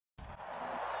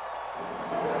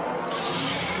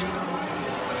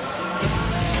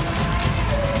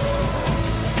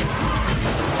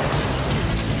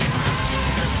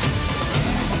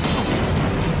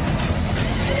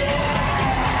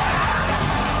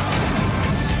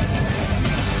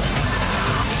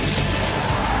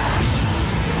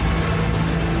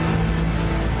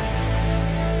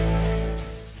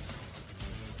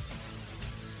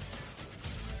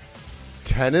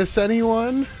Tennis,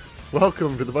 anyone?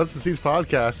 Welcome to the Butts and Seats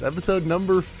podcast, episode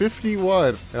number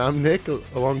 51. And I'm Nick,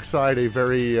 alongside a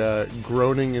very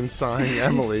groaning and sighing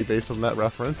Emily, based on that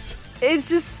reference. It's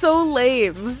just so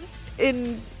lame.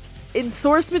 In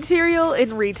source material,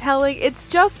 in retelling, it's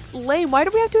just lame. Why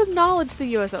do we have to acknowledge the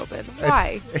U.S. Open?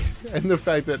 Why? And the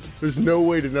fact that there's no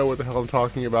way to know what the hell I'm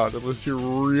talking about unless you're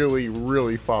really,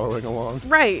 really following along.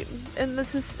 Right. And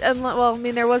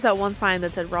there was that one sign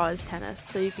that said Raw is tennis,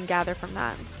 so you can gather from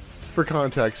that. For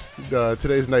context,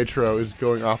 today's Nitro is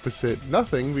going opposite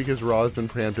nothing because Raw has been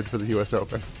preempted for the U.S.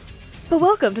 Open. But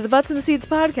welcome to the Butts and the Seats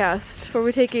podcast, where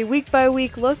we take a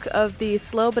week-by-week look of the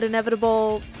slow but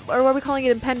inevitable, or what are we calling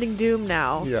it, impending doom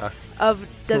now, of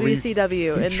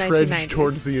WCW in 1990s. Trudge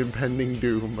towards the impending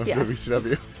doom of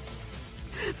WCW.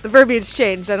 The verbiage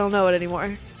changed. I don't know it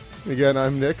anymore. Again,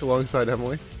 I'm Nick, alongside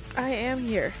Emily. I am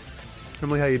here.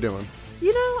 Emily, how you doing?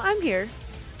 You know, I'm here.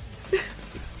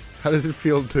 How does it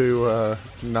feel to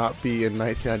not be in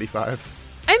 1995?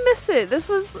 I miss it. This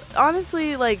was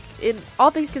honestly, like, in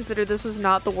all things considered, this was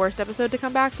not the worst episode to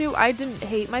come back to. I didn't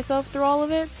hate myself through all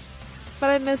of it,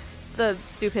 but I miss the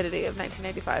stupidity of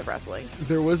 1995 wrestling.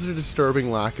 There was a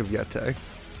disturbing lack of Yeti.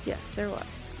 Yes, there was.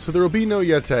 So there will be no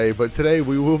Yeti, but today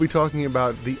we will be talking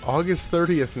about the August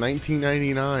 30th,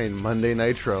 1999 Monday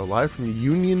Nitro, live from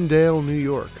Uniondale, New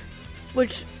York.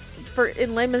 Which,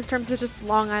 in layman's terms, is just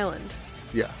Long Island.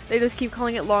 Yeah. They just keep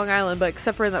calling it Long Island, but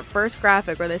except for in that first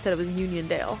graphic where they said it was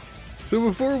Uniondale. So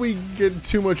before we get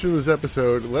too much into this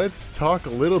episode, let's talk a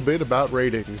little bit about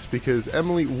ratings, because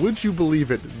Emily, would you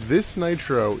believe it, this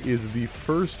Nitro is the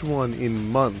first one in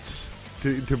months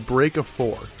to break a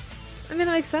 4. I mean,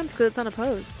 that makes sense because it's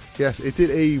unopposed. Yes, it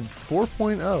did a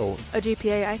 4.0. A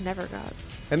GPA I never got.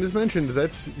 And as mentioned,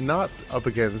 that's not up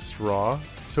against Raw.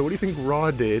 So what do you think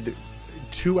Raw did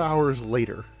 2 hours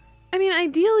later? I mean,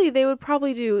 ideally, they would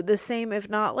probably do the same, if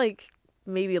not, like,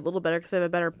 maybe a little better because they have a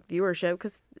better viewership,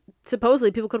 because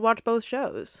supposedly people could watch both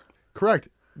shows. Correct.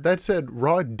 That said,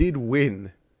 Raw did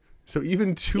win. So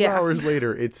even 2 hours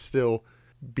later, it's still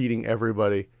beating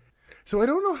everybody. So I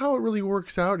don't know how it really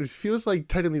works out. It feels like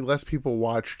technically less people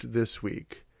watched this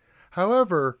week.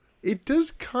 However, it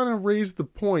does kind of raise the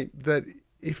point that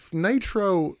if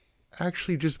Nitro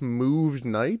actually just moved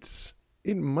nights,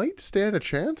 it might stand a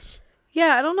chance.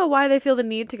 Yeah, I don't know why they feel the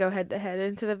need to go head to head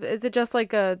instead of. Is it just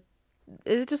like a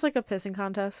pissing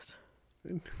contest?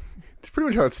 It's pretty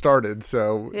much how it started,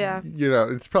 so yeah,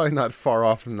 it's probably not far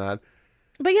off from that.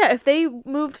 But yeah,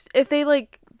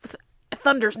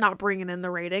 Thunder's not bringing in the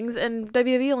ratings, and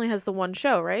WWE only has the one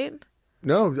show, right?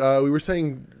 No, we were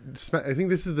saying, I think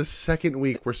this is the second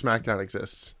week where SmackDown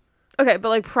exists. Okay, but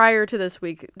like prior to this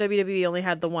week, WWE only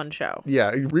had the one show.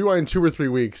 Yeah, rewind 2 or 3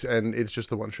 weeks and it's just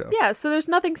the one show. Yeah, so there's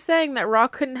nothing saying that Raw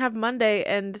couldn't have Monday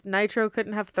and Nitro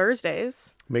couldn't have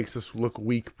Thursdays. Makes us look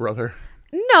weak, brother.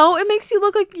 No, it makes you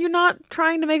look like you're not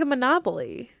trying to make a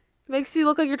monopoly. It makes you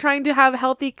look like you're trying to have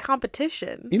healthy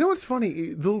competition. You know what's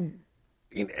funny?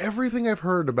 In everything I've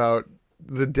heard about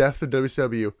the death of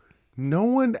WCW, no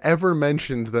one ever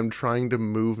mentions them trying to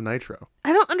move Nitro.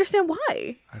 I don't understand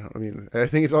why. I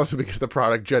think it's also because the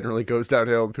product generally goes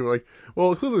downhill and people are like,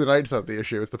 well, clearly the night's not the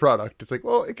issue, it's the product. It's like,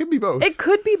 well, it could be both. It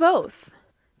could be both.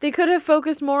 They could have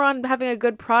focused more on having a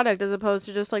good product as opposed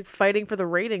to just like fighting for the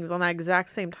ratings on that exact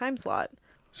same time slot.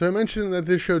 So I mentioned that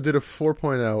this show did a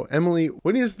 4.0. Emily,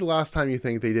 when is the last time you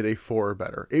think they did a 4 or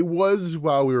better? It was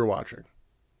while we were watching.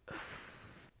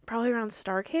 Probably around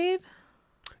Starrcade?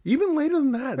 Even later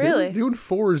than that. Really? They were doing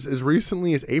 4s as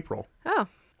recently as April. Oh.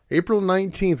 April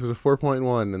 19th was a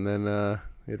 4.1, and then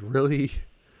it really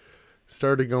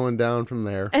started going down from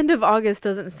there. End of August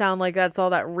doesn't sound like that's all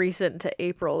that recent to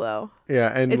April, though.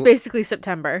 Yeah, and it's basically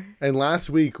September. And last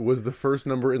week was the first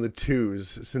number in the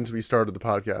 2s since we started the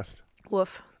podcast.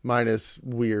 Woof. Minus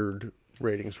weird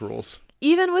ratings rules.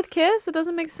 Even with Kiss, it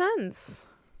doesn't make sense.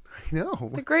 I know.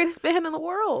 The greatest band in the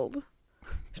world.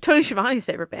 Tony Schiavone's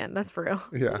favorite band, that's for real.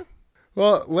 Yeah.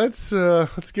 Well, let's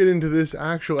get into this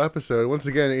actual episode. Once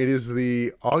again, it is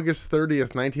the August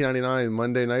 30th, 1999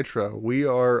 Monday Nitro. We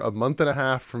are a month and a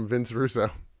half from Vince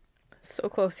Russo. So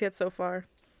close yet so far.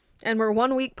 And we're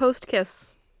 1 week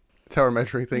post-Kiss. That's how we're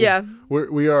measuring things. Yeah.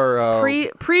 We are...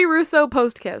 Pre-Russo,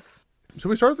 post-Kiss. So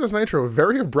we started this Nitro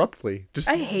very abruptly.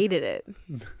 I hated it.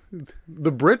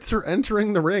 The Brits are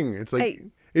entering the ring. It's like,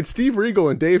 it's Steve Regal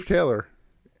and Dave Taylor.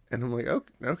 And I'm like,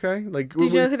 okay. Like,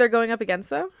 did you know who they're going up against,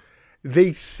 though?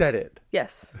 They said it.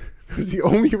 Yes. That was the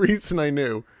only reason I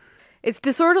knew. It's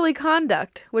Disorderly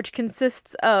Conduct, which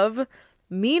consists of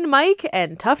Mean Mike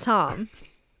and Tough Tom.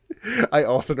 I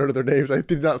also know their names. I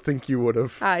did not think you would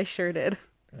have. I sure did.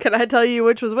 Can I tell you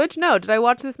which was which? No. Did I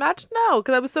watch this match? No,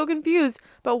 because I was so confused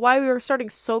about why we were starting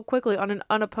so quickly on an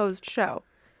unopposed show.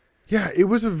 Yeah, it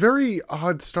was a very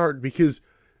odd start because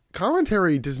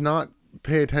commentary does not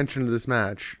pay attention to this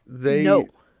match. They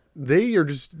are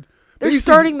just... They're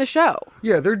starting the show.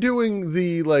 Yeah, they're doing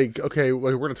the, like, okay,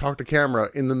 we're going to talk to camera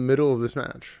in the middle of this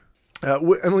match.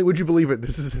 Emily, would you believe it?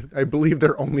 This is, I believe,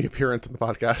 their only appearance on the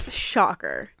podcast.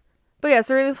 Shocker. But yeah,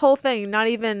 so during this whole thing, not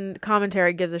even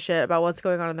commentary gives a shit about what's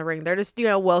going on in the ring. They're just,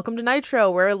 welcome to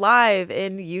Nitro. We're live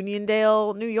in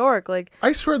Uniondale, New York. Like,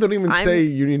 I swear they don't even say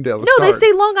Uniondale to No, start. they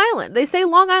say Long Island. They say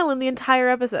Long Island the entire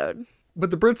episode.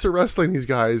 But the Brits are wrestling these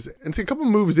guys, and so a couple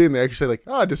moves in, they actually say,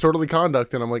 like, disorderly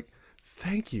conduct, and I'm like,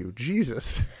 thank you,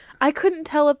 Jesus. I couldn't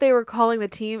tell if they were calling the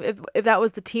team, if that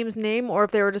was the team's name, or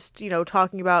if they were just,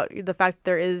 talking about the fact that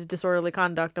there is disorderly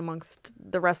conduct amongst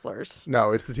the wrestlers.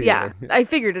 No, it's the team. Yeah, I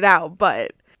figured it out,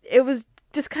 but it was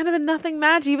just kind of a nothing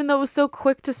match, even though it was so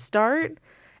quick to start.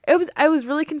 I was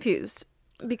really confused,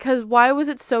 because why was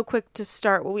it so quick to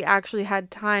start when we actually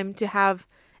had time to have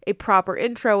a proper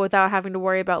intro without having to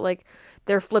worry about, like,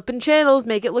 they're flipping channels,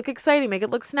 make it look exciting, make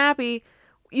it look snappy.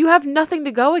 You have nothing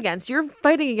to go against. You're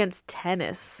fighting against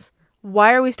tennis.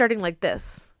 Why are we starting like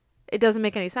this? It doesn't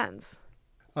make any sense.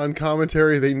 On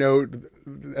commentary, they note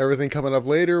everything coming up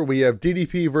later. We have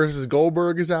DDP versus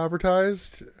Goldberg is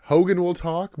advertised. Hogan will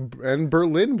talk, and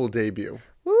Berlin will debut.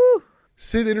 Woo!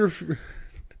 Sid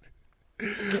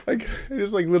I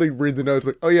just literally read the notes.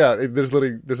 Like, oh yeah, there's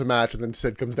a match, and then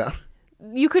Sid comes down.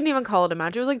 You couldn't even call it a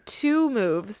match. It was like 2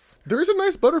 moves. There is a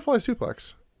nice butterfly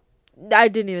suplex. I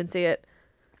didn't even see it.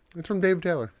 It's from Dave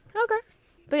Taylor. Okay.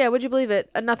 But yeah, would you believe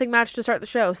it? A nothing match to start the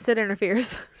show. Sid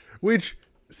interferes. Which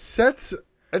sets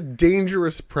a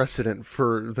dangerous precedent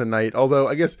for the night. Although,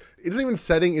 I guess, it's not even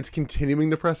setting, it's continuing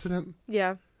the precedent.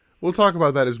 Yeah. We'll talk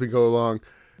about that as we go along.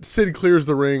 Sid clears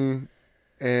the ring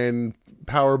and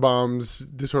power bombs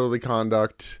disorderly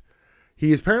conduct.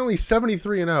 He is apparently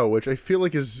 73-0, which I feel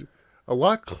like is a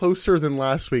lot closer than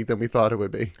last week than we thought it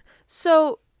would be.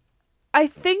 So, I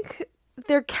think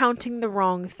they're counting the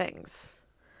wrong things.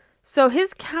 So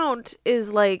his count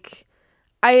is like,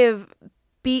 I have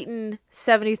beaten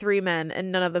 73 men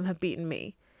and none of them have beaten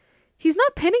me. He's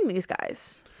not pinning these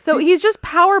guys. So he's just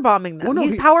powerbombing them. Well, no,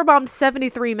 he's powerbombed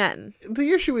 73 men. The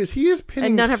issue is he is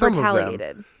pinning some of them. And none have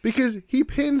retaliated. Because he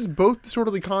pins both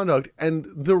disorderly conduct, and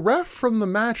the ref from the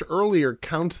match earlier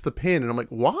counts the pin, and I'm like,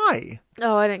 why?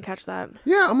 Oh, I didn't catch that.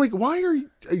 Yeah, I'm like, why are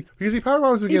you... Because he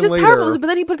powerbombs again later. He just powerbombs, but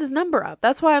then he puts his number up.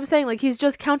 That's why I'm saying, like, he's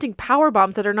just counting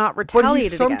powerbombs that are not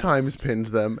retaliated against. But he sometimes pins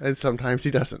them, and sometimes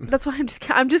he doesn't. That's why I'm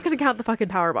just going to count the fucking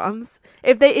powerbombs.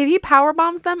 If he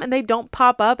powerbombs them and they don't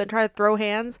pop up and try to throw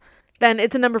hands, then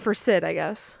it's a number for Sid, I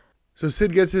guess. So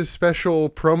Sid gets his special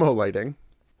promo lighting.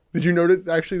 Did you notice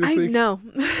actually this week? No.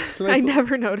 I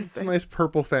never noticed it. It's a nice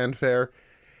purple fanfare.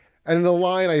 And in a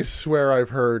line I swear I've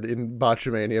heard in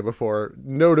Botchamania before,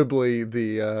 notably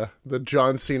the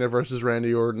John Cena versus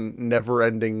Randy Orton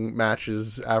never-ending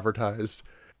matches advertised.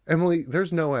 Emily,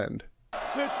 there's no end.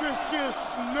 That there's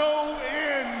just no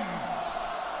end.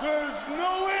 There's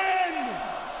no end.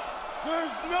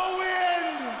 There's no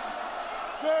end.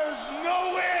 There's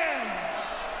no end.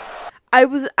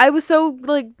 I was so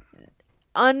like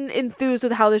unenthused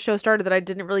with how the show started that I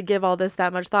didn't really give all this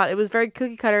that much thought. It was very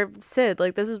cookie cutter Sid.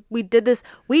 Like, we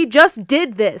just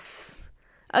did this.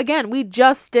 Again, we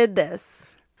just did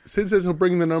this. Sid says he'll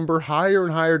bring the number higher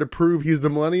and higher to prove he's the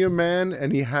Millennium Man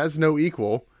and he has no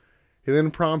equal. He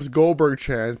then prompts Goldberg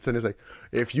chants and is like,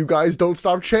 if you guys don't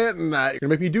stop chanting that, you're gonna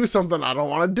make me do something I don't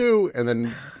want to do. And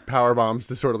then power bombs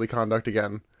disorderly conduct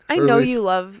again. I know you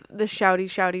love the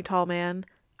shouty tall man.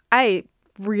 I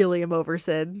really am over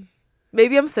Sid.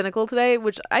 Maybe I'm cynical today,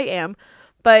 which I am,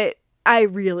 but I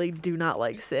really do not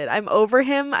like Sid. I'm over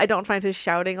him. I don't find his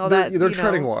shouting They're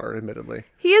treading water, admittedly.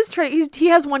 He is treading. He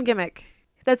has one gimmick.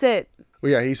 That's it.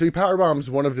 Well, yeah. He power bombs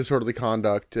one of disorderly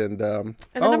conduct, and the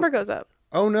number goes up.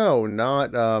 Oh no,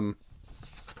 not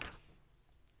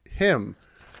him.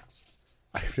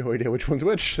 I have no idea which one's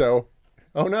which. So,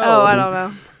 oh no. Oh, I don't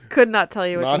know. Could not tell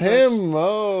you which. Not him.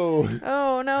 Oh.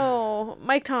 Oh no,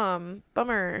 Mike Tom.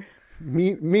 Bummer.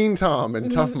 Mean Tom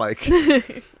and Tough Mike.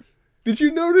 Did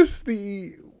you notice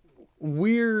the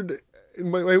weird...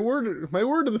 My word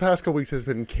of the past couple weeks has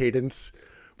been cadence.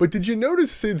 But did you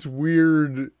notice Sid's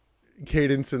weird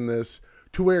cadence in this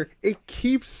to where it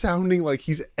keeps sounding like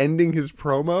he's ending his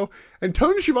promo? And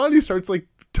Tony Schiavone starts like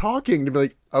talking to be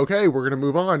like, okay, we're going to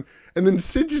move on. And then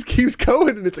Sid just keeps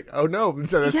going and it's like, oh no,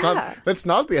 that's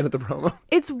not the end of the promo.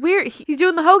 It's weird. He's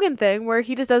doing the Hogan thing where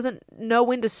he just doesn't know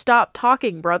when to stop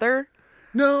talking, brother.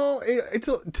 No,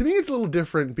 to me it's a little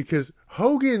different because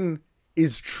Hogan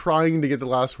is trying to get the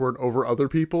last word over other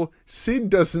people. Sid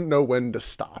doesn't know when to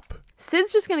stop.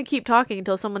 Sid's just going to keep talking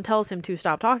until someone tells him to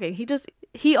stop talking.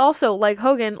 He also, like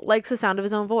Hogan, likes the sound of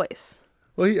his own voice.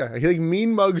 Well, yeah, he like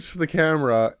mean mugs for the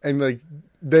camera and like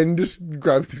then just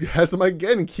has the mic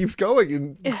again and keeps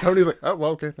going. And Tony's like, oh,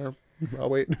 well, okay, no, I'll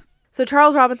wait. So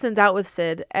Charles Robinson's out with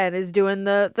Sid and is doing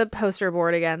the poster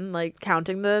board again, like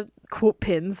counting the quote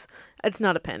pins. It's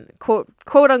not a pin. Quote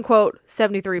unquote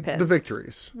 73 pins. The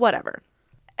victories. Whatever.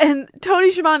 And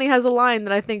Tony Schiavone has a line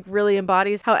that I think really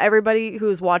embodies how everybody who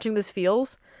is watching this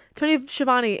feels. Tony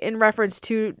Schiavone, in reference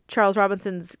to Charles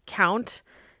Robinson's count,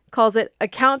 calls it a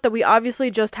count that we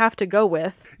obviously just have to go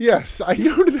with. Yes, I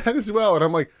noted that as well. And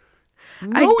I'm like,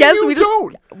 no, I guess you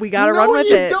don't. We gotta run with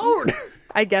it. No, you don't.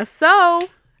 I guess so.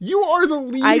 You are the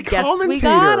lead commentator.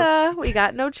 I guess we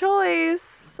got no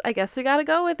choice. I guess we gotta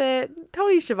go with it.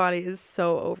 Tony Schiavone is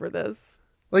so over this.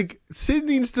 Like, Sid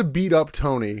needs to beat up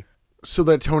Tony so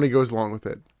that Tony goes along with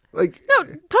it. Like, no,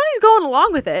 Tony's going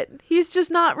along with it. He's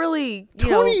just not really,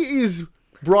 Tony is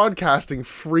broadcasting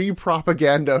free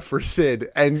propaganda for Sid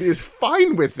and is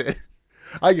fine with it.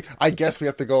 I guess we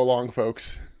have to go along,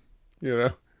 folks. You know?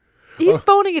 He's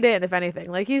phoning it in, if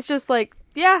anything. Like, he's just like,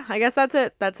 yeah, I guess that's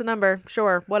it. That's a number.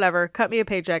 Sure, whatever. Cut me a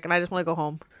paycheck and I just want to go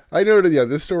home. I noted,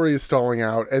 this story is stalling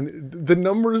out, and the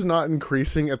number is not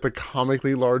increasing at the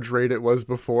comically large rate it was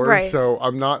before, right. So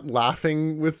I'm not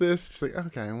laughing with this. Just like,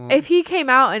 okay, well. If he came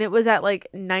out and it was at, like,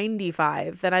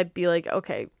 95, then I'd be like,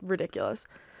 okay, ridiculous.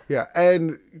 Yeah,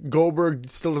 and Goldberg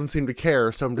still doesn't seem to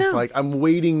care, so I'm just like, I'm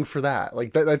waiting for that.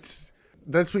 Like, that's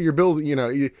what you're building,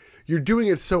 you're doing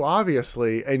it so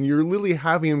obviously, and you're literally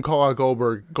having him call out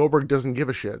Goldberg. Goldberg doesn't give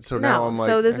a shit, so now I'm like,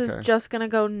 so this is just gonna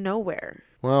go nowhere.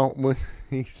 Well,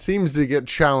 he seems to get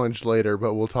challenged later,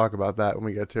 but we'll talk about that when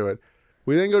we get to it.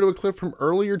 We then go to a clip from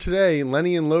earlier today.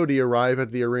 Lenny and Lodi arrive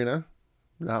at the arena.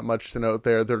 Not much to note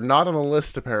there. They're not on the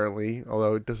list, apparently,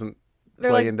 although it doesn't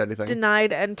play into anything.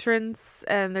 Denied entrance,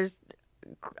 and there's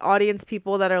audience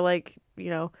people that are like,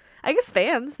 I guess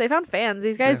fans. They found fans.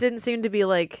 These guys didn't seem to be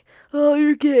like, oh,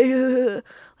 you're gay.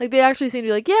 Like, they actually seemed to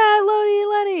be like, yeah, Lodi and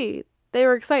Lenny. They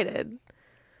were excited.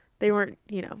 They weren't,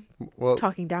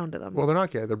 talking down to them. Well, they're not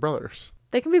gay. They're brothers.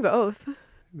 They can be both.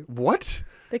 What?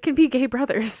 They can be gay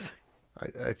brothers.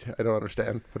 I don't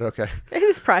understand, but okay. It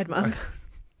is Pride Month.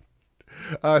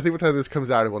 I think by the time this comes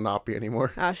out, it will not be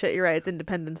anymore. Oh, shit, you're right. It's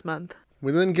Independence Month.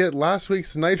 We then get last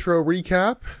week's Nitro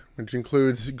recap, which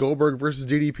includes Goldberg versus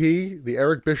DDP, the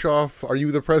Eric Bischoff Are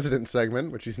You the President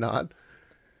segment, which he's not,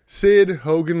 Sid,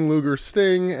 Hogan, Luger,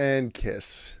 Sting, and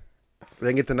Kiss. We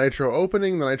then get the Nitro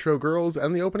opening, the Nitro Girls,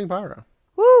 and the opening pyro.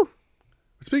 Woo!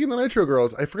 Speaking of the Nitro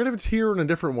Girls, I forget if it's here or in a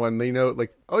different one. They note,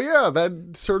 like, oh yeah,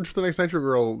 that surge for the next Nitro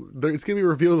Girl, it's going to be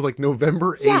revealed like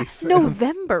November 8th. Yeah,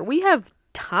 November. We have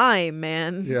time,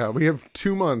 man. Yeah, we have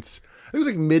 2 months. It was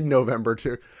like mid-November,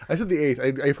 too. I said the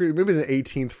 8th. I forget, maybe the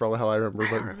 18th for all the hell I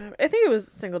remember. I think it was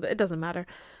single day. It doesn't matter.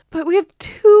 But we have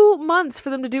 2 months for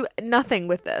them to do nothing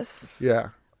with this. Yeah.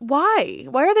 Why?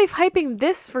 Why are they hyping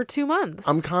this for 2 months?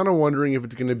 I'm kind of wondering if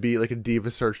it's going to be like a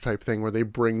Diva Search type thing where they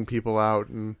bring people out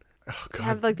and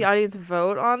have like the audience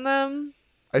vote on them.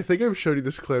 I think I've showed you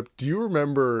this clip. Do you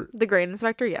remember the Grain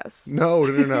Inspector? Yes. No.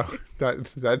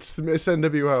 That's the Miss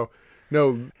NWO.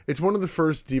 No, it's one of the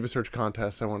first Diva Search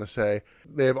contests, I want to say.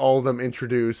 They have all of them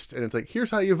introduced, and it's like,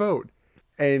 here's how you vote.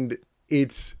 And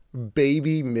it's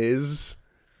Baby Miz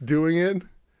doing it.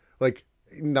 Like,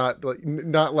 not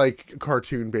like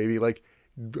cartoon baby, like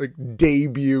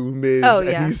debut Miz. Oh,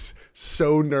 yeah. And he's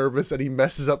so nervous that he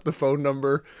messes up the phone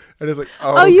number. And it's like,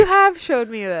 oh, you have showed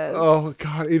me this. Oh,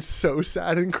 God, it's so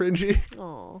sad and cringy.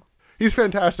 Oh. He's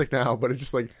fantastic now, but it's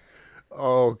just like,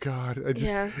 oh God,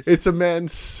 it's a man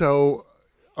so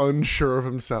unsure of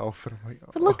himself. And I'm like,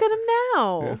 but look at him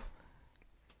now. Yeah.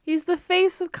 He's the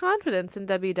face of confidence in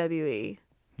WWE.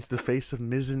 He's the face of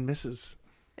Ms. and Mrs.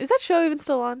 Is that show even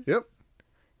still on? Yep.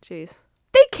 Jeez.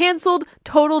 They canceled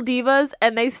Total Divas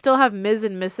and they still have Ms.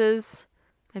 and Mrs.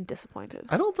 I'm disappointed.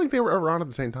 I don't think they were ever on at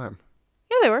the same time.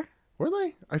 Yeah, they were. Were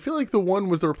they? I feel like the one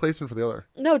was the replacement for the other.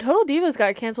 No, Total Divas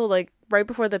got canceled like right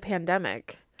before the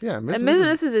pandemic. Yeah, and Ms. and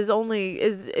Mrs. is only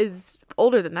is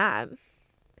older than that.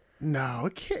 No,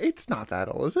 it's not that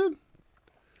old, is it?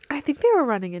 I think they were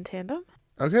running in tandem.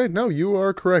 Okay, no, you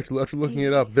are correct. After looking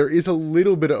it up, there is a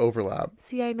little bit of overlap.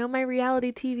 See, I know my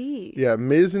reality TV. Yeah,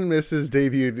 Ms. and Mrs.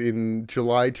 debuted in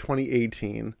July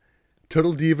 2018.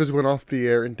 Total Divas went off the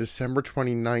air in December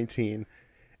 2019.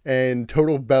 And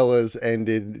Total Bellas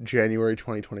ended January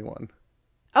 2021.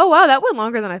 Oh, wow, that went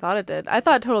longer than I thought it did. I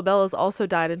thought Total Bellas also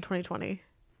died in 2020.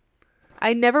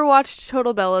 I never watched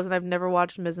Total Bellas and I've never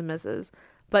watched Ms. and Mrs.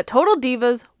 But Total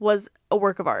Divas was a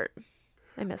work of art.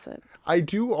 I miss it. I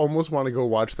do almost want to go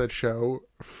watch that show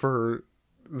for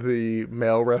the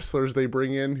male wrestlers they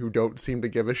bring in who don't seem to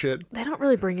give a shit. They don't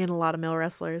really bring in a lot of male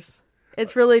wrestlers.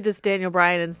 It's really just Daniel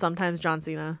Bryan and sometimes John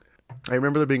Cena. I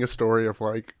remember there being a story of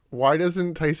like, why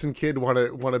doesn't Tyson Kidd want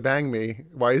to bang me?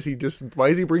 Why is he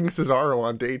bringing Cesaro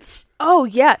on dates? Oh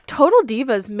yeah, Total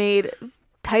Divas made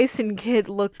Tyson Kidd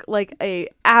look like a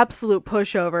absolute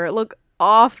pushover. It looked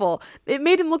awful. It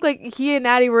made him look like he and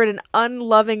Natty were in an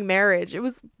unloving marriage. It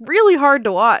was really hard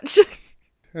to watch.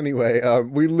 Anyway,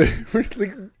 we're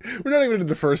not even into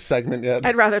the first segment yet.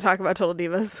 I'd rather talk about Total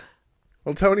Divas.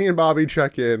 Well, Tony and Bobby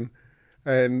check in,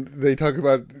 and they talk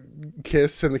about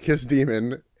Kiss and the Kiss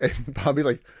Demon, and Bobby's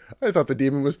like, I thought the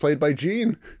demon was played by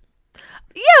Gene.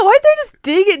 Yeah, why'd they just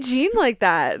dig at Gene like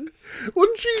that? Well,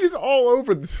 Gene is all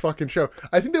over this fucking show.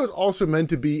 I think that was also meant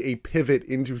to be a pivot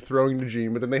into throwing to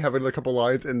Gene, but then they have it in a couple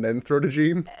lines and then throw to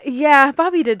Gene. Yeah,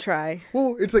 Bobby did try.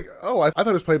 Well, it's like, oh, I thought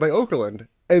it was played by Okerlund.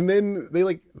 And then they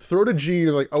like throw to Gene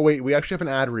and like, oh wait, we actually have an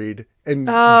ad read. And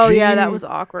Gene, yeah, that was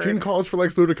awkward. Gene calls for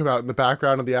Lex Luger to come out in the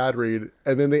background of the ad read,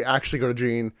 and then they actually go to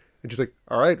Gene and she's like,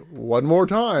 all right, one more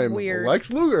time. Weird.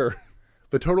 Lex Luger.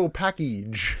 The total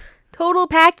package. Total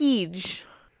package.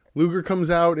 Luger comes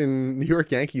out in New York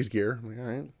Yankees gear. I'm like,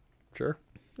 all right, sure.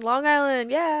 Long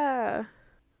Island, yeah.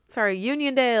 Sorry,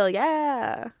 Uniondale,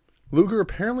 yeah. Luger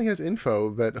apparently has info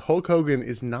that Hulk Hogan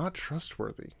is not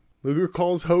trustworthy. Luger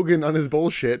calls Hogan on his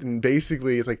bullshit, and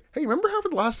basically it's like, hey, remember how for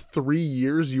the last 3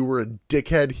 years you were a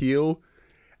dickhead heel?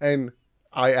 And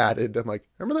I added, I'm like,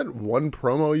 remember that one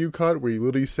promo you cut where you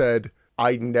literally said,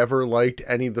 I never liked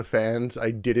any of the fans,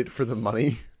 I did it for the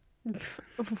money?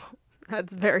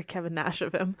 That's very Kevin Nash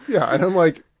of him. Yeah, and I'm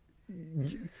like,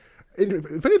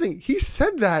 if anything, he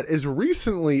said that as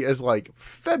recently as like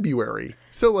February.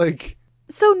 So like...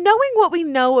 So knowing what we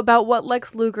know about what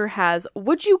Lex Luger has,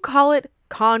 would you call it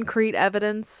concrete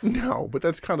evidence? No, but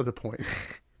that's kind of the point.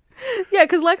 Yeah,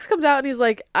 because Lex comes out and he's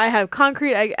like, I have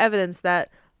concrete evidence that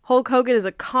Hulk Hogan is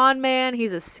a con man,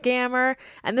 he's a scammer,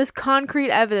 and this concrete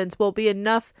evidence will be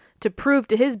enough to prove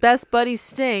to his best buddy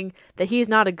Sting that he's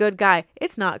not a good guy.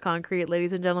 It's not concrete,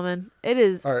 ladies and gentlemen. It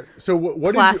is all right. So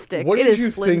what plastic. What did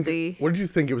you flimsy. Think? What did you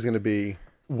think it was going to be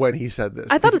when he said this?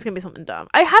 I thought it was going to be something dumb.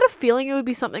 I had a feeling it would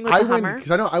be something with the Hummer.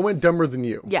 Because I went dumber than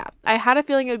you. Yeah, I had a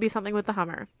feeling it would be something with the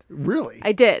Hummer. Really?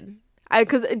 I did.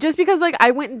 Because like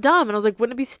I went dumb and I was like,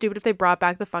 wouldn't it be stupid if they brought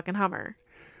back the fucking Hummer?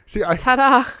 See,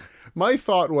 ta-da. My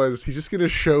thought was he's just going to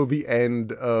show the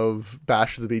end of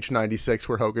Bash of the Beach 96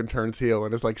 where Hogan turns heel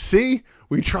and is like, see,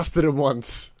 we trusted him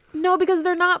once. No, because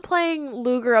they're not playing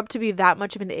Luger up to be that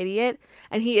much of an idiot.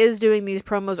 And he is doing these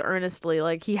promos earnestly.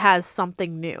 Like, he has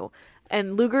something new.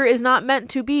 And Luger is not meant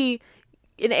to be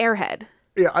an airhead.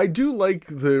 Yeah, I do like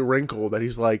the wrinkle that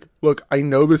he's like, look, I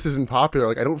know this isn't popular.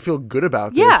 Like, I don't feel good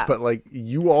about this, but like,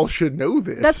 you all should know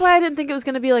this. That's why I didn't think it was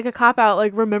going to be like a cop-out,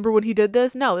 like, remember when he did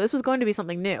this? No, this was going to be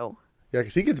something new. Yeah,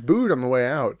 because he gets booed on the way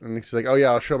out. And he's like, oh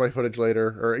yeah, I'll show my footage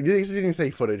later. Or he didn't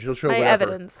say footage. He'll show my whatever.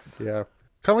 evidence. Yeah.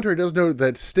 Commentary does note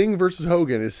that Sting versus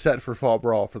Hogan is set for Fall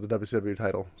Brawl for the WCW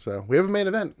title. So we have a main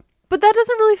event. But that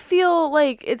doesn't really feel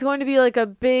like it's going to be like a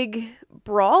big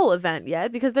brawl event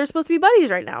yet because they're supposed to be buddies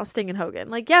right now, Sting and Hogan.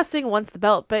 Like, yeah, Sting wants the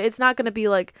belt, but it's not going to be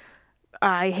like,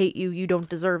 I hate you, you don't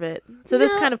deserve it. So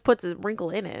this kind of puts a wrinkle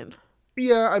in it.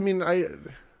 Yeah, I mean,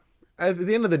 at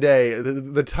the end of the day,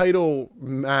 the title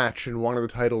match and one of the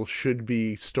titles should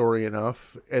be story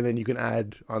enough, and then you can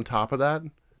add on top of that.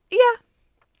 Yeah,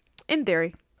 in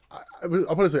theory.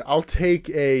 I'll put it this way, I'll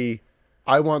take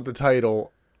I want the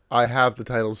title, I have the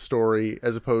title story,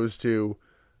 as opposed to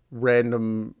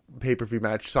random pay-per-view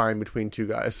match signed between two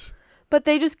guys. But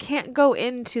they just can't go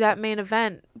into that main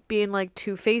event being like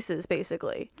two faces,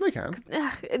 basically. They can.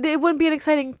 It wouldn't be an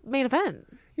exciting main event.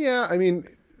 Yeah, I mean,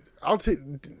 I'll take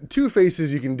two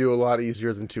faces you can do a lot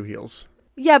easier than two heels.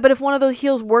 Yeah, but if one of those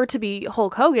heels were to be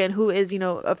Hulk Hogan, who is,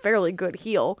 a fairly good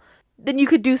heel, then you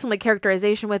could do some like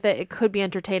characterization with it. It could be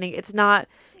entertaining. It's not,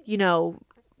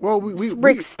 well,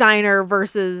 Rick Steiner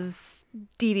versus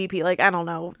DDP. Like, I don't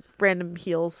know, random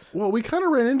heels. Well, we kind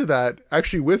of ran into that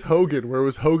actually with Hogan, where it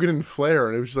was Hogan and Flair,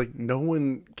 and it was just like no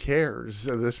one cares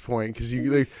at this point because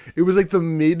it was like the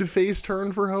mid-face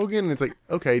turn for Hogan, and it's like,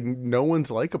 okay, no one's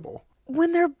likable.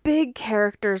 When they're big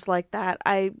characters like that,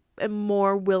 I am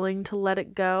more willing to let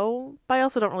it go. But I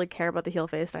also don't really care about the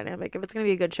heel-face dynamic. If it's going to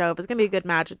be a good show, if it's going to be a good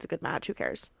match, it's a good match. Who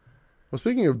cares? Well,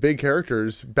 speaking of big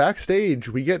characters, backstage,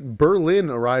 we get Berlin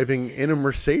arriving in a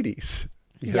Mercedes.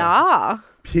 Yeah.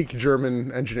 Peak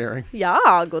German engineering.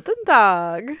 Ja, guten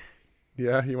Tag.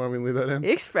 Yeah, you want me to leave that in?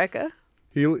 Ich spreche.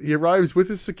 He arrives with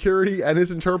his security and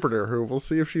his interpreter, who we'll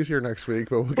see if she's here next week,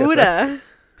 but we'll get Uda. that.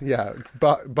 Yeah,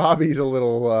 Bobby's a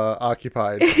little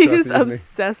occupied. He's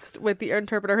obsessed with the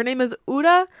interpreter. Her name is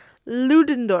Uda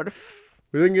Ludendorff.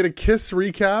 We then get a Kiss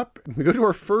recap. We go to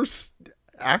our first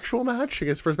actual match. I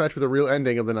guess first match with a real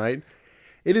ending of the night.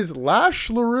 It is Lash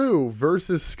LaRue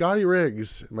versus Scotty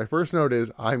Riggs. My first note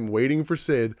is I'm waiting for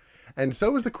Sid. And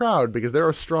so is the crowd because there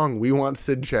are strong "We Want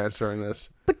Sid" chants during this.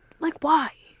 But, like, why?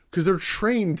 Because they're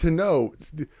trained to know,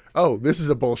 oh, this is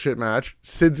a bullshit match.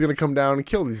 Sid's going to come down and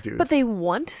kill these dudes. But they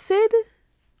want Sid?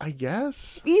 I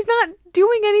guess. He's not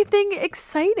doing anything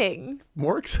exciting.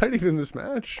 More exciting than this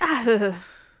match. I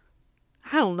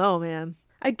don't know, man.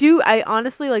 I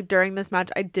honestly, like, during this match,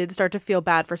 I did start to feel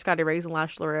bad for Scotty Riggs and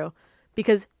Lash LaRue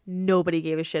because nobody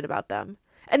gave a shit about them.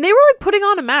 And they were, like, putting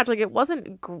on a match. Like, it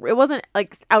wasn't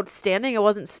like, outstanding. It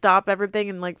wasn't stop everything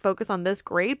and, like, focus on this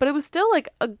great. But it was still, like,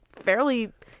 a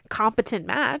fairly competent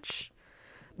match.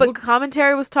 But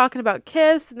commentary was talking about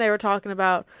Kiss, and they were talking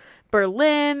about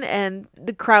Berlin, and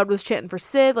the crowd was chanting for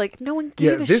Sid. Like, no one gave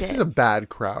a shit. Yeah, this is a bad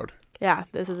crowd. Yeah,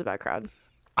 this is a bad crowd.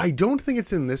 I don't think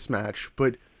it's in this match,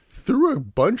 but through a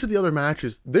bunch of the other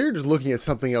matches, they're just looking at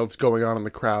something else going on in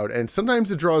the crowd. And sometimes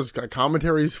it draws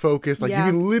commentary's focus. Like, you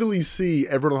can literally see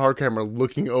everyone on the hard camera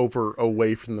looking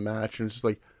away from the match. And it's just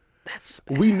like, that's just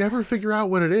bad. We never figure out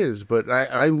what it is. But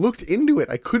I looked into it.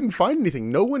 I couldn't find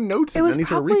anything. No one notes it in any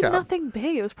sort of recap. It was probably nothing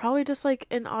big. It was probably just like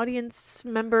an audience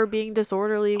member being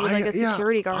disorderly with like a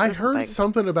security guard or something. I heard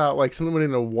something about like someone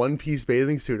in a one-piece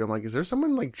bathing suit. I'm like, is there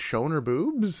someone like showing her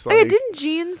boobs? Like, didn't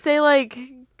Jean say like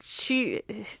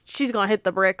she's gonna hit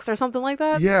the bricks or something like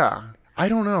that? Yeah, I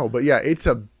don't know, but yeah, it's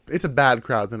a bad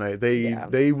crowd tonight.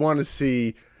 They want to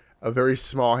see a very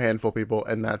small handful of people,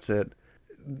 and that's it.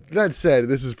 That said,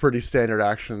 this is pretty standard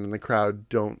action, and the crowd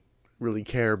don't really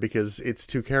care because it's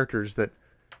two characters that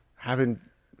haven't.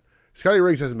 Scotty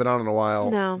Riggs hasn't been on in a while,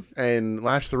 no, and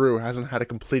Lash LaRue hasn't had a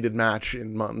completed match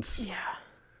in months. Yeah.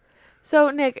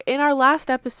 So Nick, in our last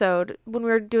episode when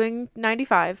we were doing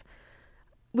 95.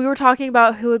 We were talking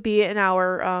about who would be in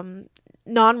our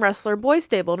non-wrestler boys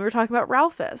stable, and we were talking about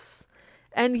Ralphus.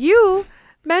 And you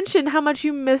mentioned how much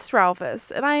you missed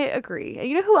Ralphus, and I agree. And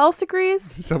you know who else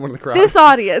agrees? Someone in the crowd. This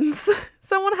audience.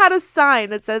 Someone had a sign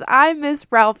that said, I miss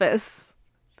Ralphus.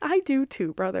 I do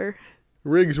too, brother.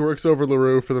 Riggs works over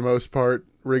LaRue for the most part.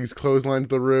 Riggs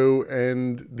clotheslines LaRue,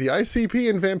 and the ICP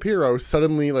and Vampiro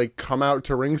suddenly like come out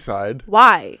to ringside.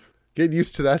 Why? Get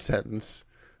used to that sentence.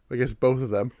 I guess both of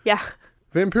them. Yeah.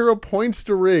 Vampiro points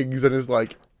to Riggs and is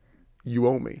like, you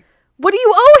owe me. What do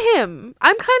you owe him?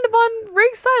 I'm kind of on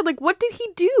Riggs' side. Like, what did he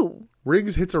do?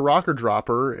 Riggs hits a rocker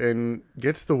dropper and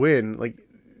gets the win. Like,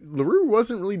 LaRue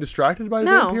wasn't really distracted by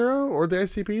Vampiro or the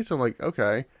ICP, so I'm like,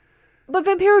 okay. But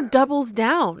Vampiro doubles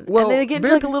down. Well, and they get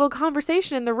into like a little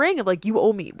conversation in the ring of like, you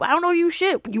owe me. I don't owe you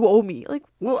shit. You owe me. Like,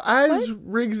 well, as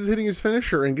Riggs is hitting his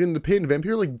finisher and getting the pin,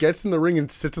 Vampiro like gets in the ring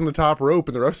and sits on the top rope,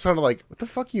 and the ref's kind of like, what the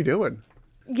fuck are you doing?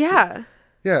 Yeah. So,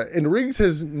 yeah, and Riggs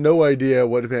has no idea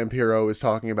what Vampiro is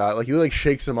talking about. Like, he like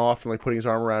shakes him off and like putting his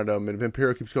arm around him, and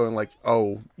Vampiro keeps going like,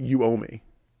 oh, you owe me.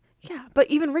 Yeah, but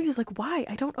even Riggs is like, why?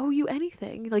 I don't owe you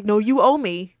anything. Like, no, you owe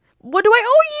me. What do I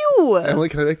owe you? Emily,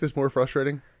 can I make this more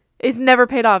frustrating? It's never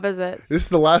paid off, is it? This is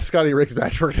the last Scotty Riggs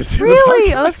match we're going to see.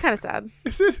 Really? Oh, that's kind of sad.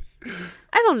 Is it?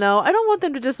 I don't know. I don't want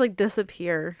them to just like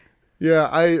disappear. Yeah,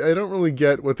 I don't really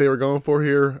get what they were going for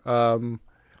here.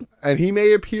 And he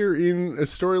may appear in a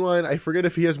storyline. I forget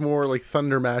if he has more like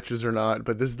Thunder matches or not,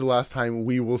 but this is the last time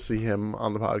we will see him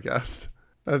on the podcast.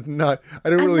 I'm not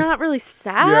really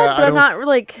sad, but I'm not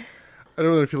like. I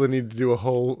don't really feel the need to do a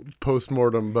whole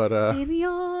post-mortem, but in the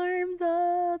arms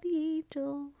of the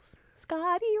angels,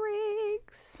 Scotty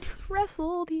Riggs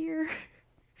wrestled here.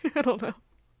 I don't know.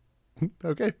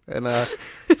 Okay, and it's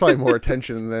probably more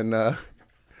attention than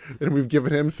we've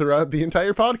given him throughout the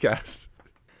entire podcast.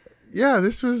 Yeah,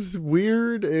 this was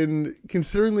weird, and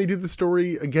considering they do the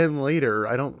story again later,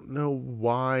 I don't know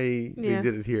why they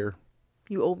did it here.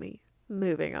 You owe me.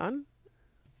 Moving on,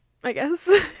 I guess.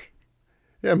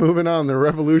 Yeah, moving on. The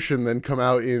Revolution then come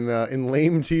out in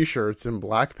lame t-shirts and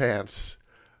black pants,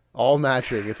 all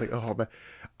matching. It's like, oh man,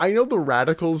 I know the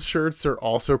Radicals shirts are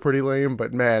also pretty lame,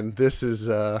 but man, this is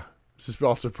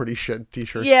also pretty shit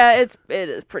t-shirts. Yeah, it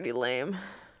is pretty lame.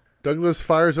 Douglas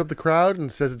fires up the crowd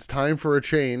and says it's time for a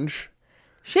change.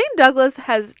 Shane Douglas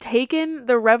has taken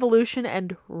the Revolution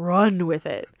and run with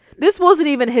it. This wasn't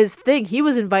even his thing. He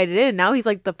was invited in. Now he's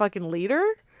like the fucking leader.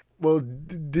 Well,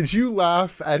 did you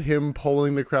laugh at him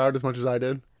pulling the crowd as much as I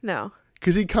did? No.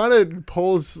 Because he kind of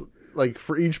pulls, like,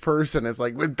 for each person. It's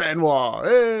like, with Benoit,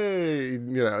 hey,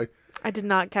 you know. I did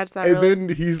not catch that. And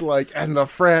then he's like, and the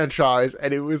franchise.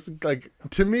 And it was, like,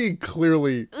 to me,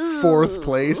 clearly fourth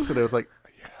place. And it was like,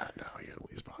 yeah, no, you're going to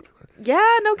lose, Bob.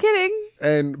 Yeah, no kidding.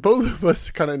 And both of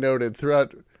us kind of noted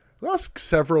throughout the last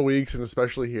several weeks, and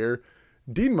especially here,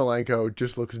 Dean Malenko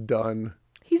just looks done.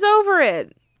 He's over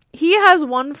it. He has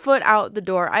one foot out the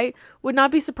door. I would not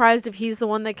be surprised if he's the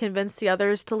one that convinced the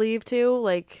others to leave too.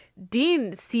 Like,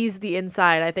 Dean sees the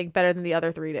inside, I think, better than the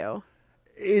other three do.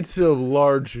 It's a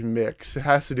large mix. It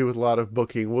has to do with a lot of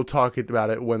booking. We'll talk about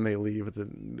it when they leave,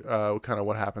 kind of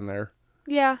what happened there.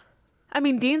 Yeah. I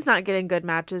mean, Dean's not getting good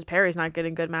matches. Perry's not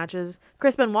getting good matches.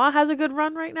 Chris Benoit has a good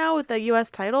run right now with the U.S.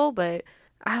 title, but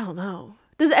I don't know.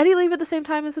 Does Eddie leave at the same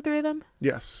time as the three of them?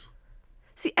 Yes.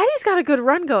 See, Eddie's got a good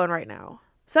run going right now.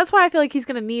 So that's why I feel like he's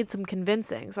going to need some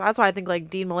convincing. So that's why I think like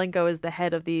Dean Malenko is the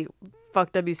head of the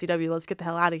fuck WCW, let's get the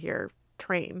hell out of here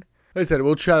train. Like I said,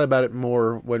 we'll chat about it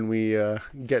more when we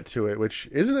get to it, which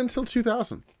isn't until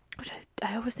 2000. Which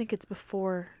I always think it's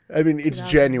before. I mean, it's 2000.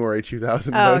 January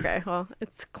 2000. Oh, okay. Well,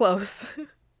 it's close.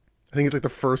 I think it's like the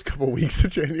first couple weeks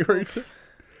of January.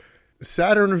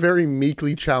 Saturn very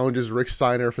meekly challenges Rick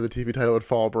Steiner for the TV title at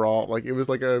Fall Brawl. Like, it was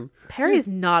like a... Perry's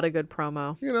not a good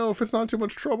promo. You know, if it's not too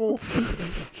much trouble.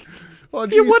 Oh,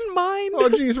 if you wouldn't mind. Oh,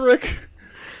 geez, Rick.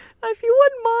 If you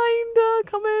wouldn't mind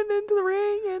coming into the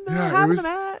ring and having a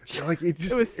match. Like,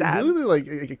 it was sad. It really, like,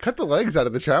 it cut the legs out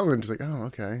of the challenge. It's like, oh,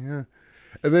 okay, yeah.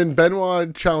 And then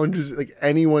Benoit challenges, like,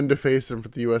 anyone to face him for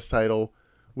the U.S. title,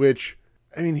 which...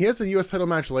 I mean, he has a U.S. title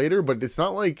match later, but it's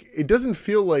not like... It doesn't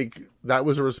feel like that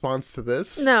was a response to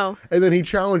this. No. And then he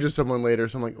challenges someone later,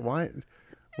 so I'm like, why?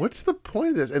 What's the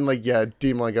point of this? And, like, yeah,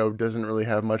 Dean Malenko doesn't really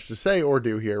have much to say or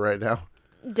do here right now.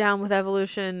 Down with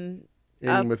Evolution.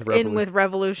 In with Revolution. In with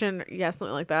Revolution. Yeah,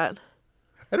 something like that.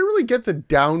 I don't really get the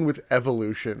down with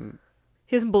Evolution.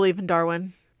 He doesn't believe in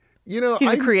Darwin. You know,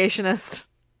 He's a creationist.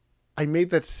 I made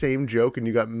that same joke and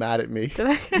you got mad at me. Did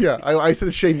I? Yeah, I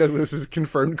said Shane Douglas is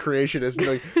confirmed creationist. And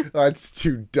like, oh, that's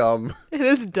too dumb. It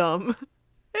is dumb.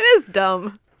 It is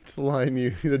dumb. It's the line,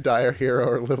 you either die a hero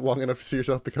or live long enough to see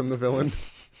yourself become the villain.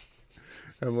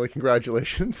 I'm like,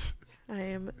 congratulations. I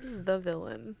am the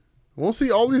villain. We'll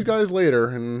see all these guys later,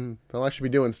 and they'll actually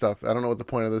be doing stuff. I don't know what the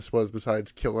point of this was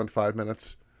besides kill in 5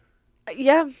 minutes.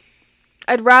 Yeah.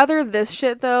 I'd rather this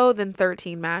shit, though, than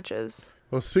 13 matches.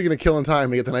 Well, speaking of killing time,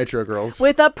 we get the Nitro Girls.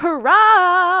 With a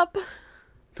prop!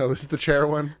 Oh, this is the chair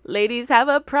one? Ladies have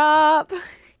a prop.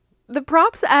 The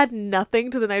props add nothing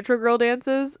to the Nitro Girl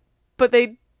dances, but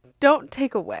they don't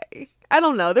take away. I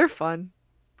don't know. They're fun.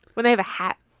 When they have a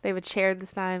hat, they have a chair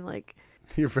this time, like...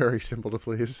 You're very simple to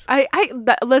please.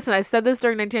 Listen, I said this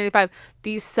during 1995.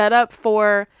 The setup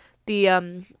for the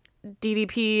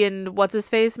DDP and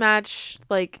what's-his-face match,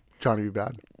 like... Johnny B.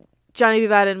 Bad. Johnny B.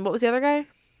 Bad and what was the other guy?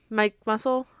 Mike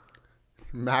Muscle?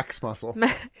 Max Muscle.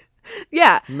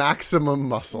 Yeah. Maximum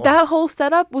Muscle. That whole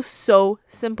setup was so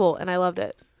simple, and I loved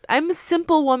it. I'm a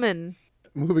simple woman.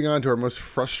 Moving on to our most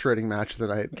frustrating match of the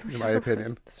night, in my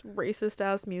opinion. This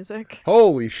racist-ass music.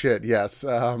 Holy shit, yes.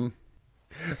 I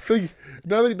feel like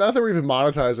now that we're even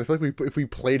monetized, I feel like if we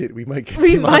played it, we might get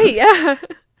yeah.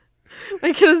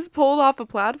 Might get us pulled off of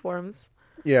platforms.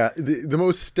 Yeah, the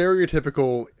most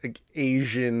stereotypical like,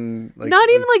 Asian... like not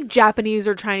even like Japanese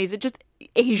or Chinese, it's just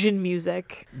Asian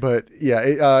music. But yeah,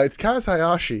 it's Kaz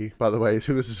Hayashi, by the way, is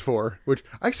who this is for, which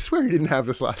I swear he didn't have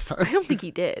this last time. I don't think he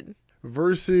did.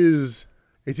 Versus,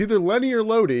 it's either Lenny or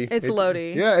Lodi. It's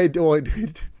Lodi. Yeah,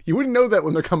 you wouldn't know that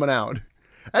when they're coming out.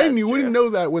 And you wouldn't know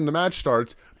that when the match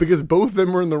starts, because both of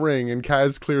them were in the ring, and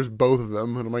Kaz clears both of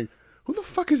them. And I'm like, who the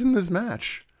fuck is in this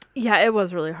match? Yeah, it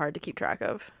was really hard to keep track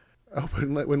of. Oh,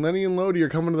 but when Lenny and Lodi are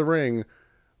coming to the ring,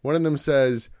 one of them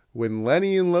says, when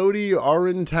Lenny and Lodi are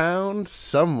in town,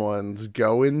 someone's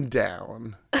going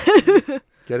down.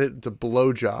 Get it? It's a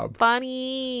blowjob.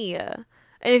 Funny. And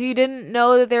if you didn't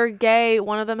know that they're gay,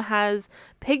 one of them has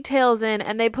pigtails in,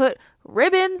 and they put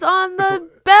ribbons on the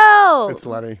belt. It's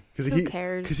Lenny. Who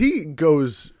cares? Because he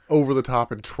goes over the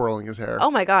top and twirling his hair.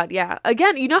 Oh my god, yeah.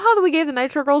 Again, you know how we gave the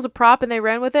Nitro Girls a prop and they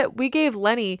ran with it? We gave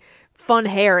Lenny fun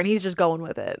hair, and he's just going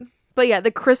with it. But yeah,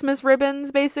 the Christmas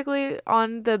ribbons, basically,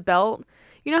 on the belt.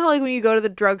 You know how, like, when you go to the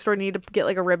drugstore and you need to get,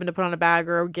 like, a ribbon to put on a bag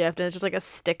or a gift, and it's just, like, a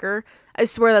sticker? I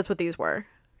swear that's what these were.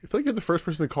 I feel like you're the first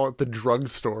person to call it the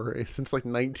drugstore since, like,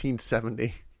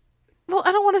 1970. Well,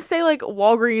 I don't want to say, like,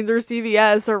 Walgreens or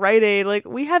CVS or Rite Aid. Like,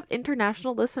 we have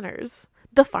international listeners.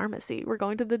 The pharmacy. We're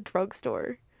going to the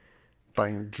drugstore.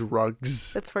 Buying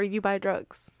drugs. That's where you buy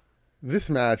drugs. This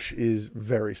match is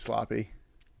very sloppy.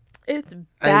 It's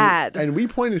bad. And we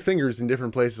pointed fingers in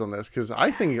different places on this, because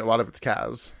I think a lot of it's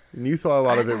Kaz. And you thought a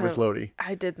lot of it was Lodi.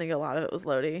 I did think a lot of it was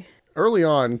Lodi. Early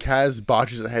on, Kaz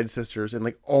botches a head sisters and,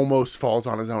 like, almost falls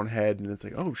on his own head. And it's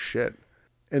like, oh, shit.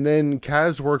 And then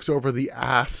Kaz works over the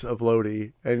ass of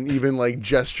Lodi and even like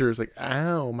gestures like,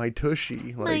 ow, my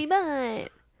tushy. Like, my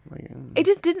butt. It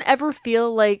just didn't ever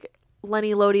feel like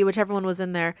Lenny, Lodi, whichever one was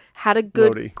in there, had a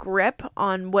good Lodi. grip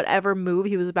on whatever move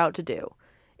he was about to do.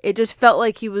 It just felt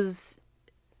like he was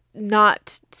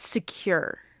not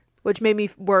secure, which made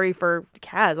me worry for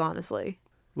Kaz, honestly.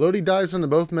 Lodi dives onto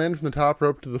both men from the top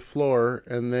rope to the floor,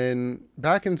 and then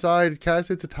back inside, Kaz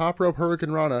hits a top rope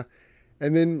Hurricane Rana,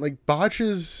 and then like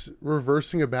botches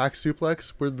reversing a back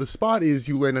suplex where the spot is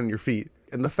you land on your feet.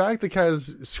 And the fact that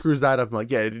Kaz screws that up, I'm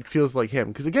like, yeah, it feels like him.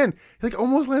 Because again, he like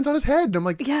almost lands on his head. And I'm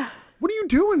like, Yeah. What are you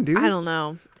doing, dude? I don't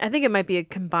know. I think it might be a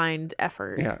combined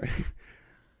effort. Yeah.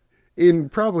 In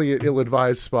probably an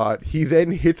ill-advised spot, he then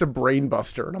hits a brain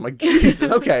buster. And I'm like,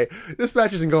 Jesus, okay, this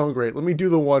match isn't going great. Let me do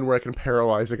the one where I can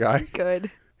paralyze a guy. Good.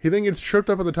 He then gets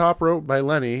tripped up on the top rope by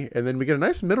Lenny, and then we get a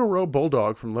nice middle rope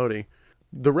bulldog from Lodi.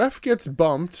 The ref gets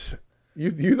bumped.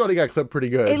 You thought he got clipped pretty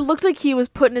good. It looked like he was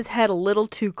putting his head a little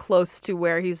too close to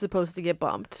where he's supposed to get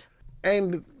bumped.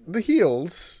 And the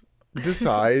heels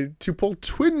decide to pull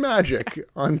twin magic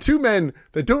on two men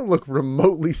that don't look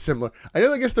remotely similar.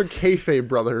 I guess they're kayfabe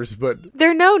brothers, but...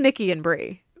 They're no Nikki and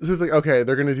Brie. So it's like, okay,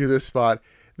 they're going to do this spot.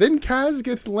 Then Kaz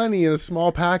gets Lenny in a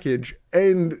small package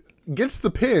and gets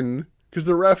the pin, because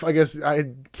the ref, I guess,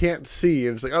 I can't see.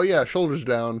 And it's like, oh yeah, shoulders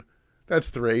down. That's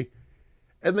 3.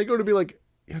 And they go to be like,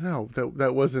 no,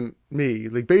 that wasn't me.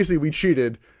 Like, basically, we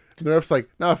cheated. And the ref's like,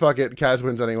 nah, fuck it. Kaz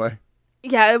wins anyway.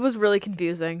 Yeah, it was really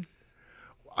confusing.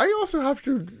 I also have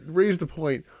to raise the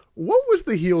point. What was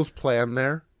the heels' plan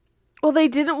there? Well, they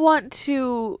didn't want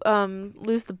to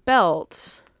lose the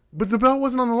belt. But the belt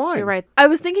wasn't on the line. You're right. I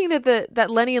was thinking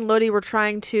that Lenny and Lodi were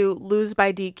trying to lose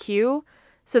by DQ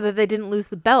so that they didn't lose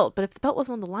the belt. But if the belt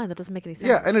wasn't on the line, that doesn't make any sense.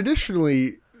 Yeah, and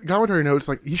additionally, commentary notes,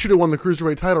 like, he should have won the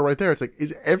Cruiserweight title right there. It's like,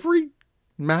 is every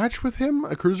match with him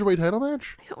a Cruiserweight title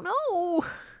match? I don't know.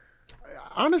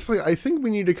 Honestly, I think we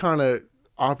need to kind of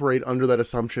operate under that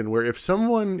assumption where if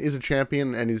someone is a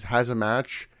champion and has a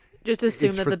match... Just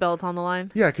assume that the belt's on the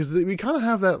line. Yeah, because we kind of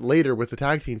have that later with the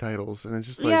tag team titles, and it's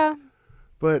just like... Yeah.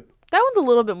 But... That one's a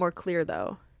little bit more clear,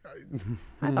 though.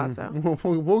 I thought so.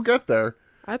 We'll get there.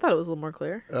 I thought it was a little more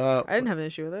clear. I didn't have an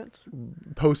issue with it.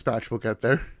 Post-match, we'll get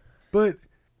there. But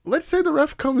let's say the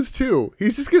ref comes too.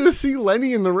 He's just going to see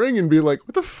Lenny in the ring and be like,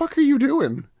 what the fuck are you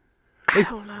doing? Like, I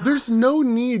don't know. There's no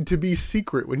need to be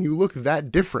secret when you look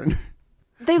that different.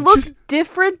 They look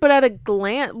different, but at a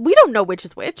glance, we don't know which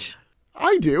is which.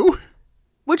 I do.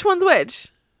 Which one's which?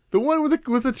 The one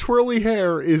with the twirly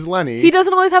hair is Lenny. He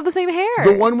doesn't always have the same hair.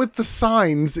 The one with the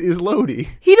signs is Lodi.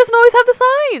 He doesn't always have the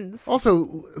signs.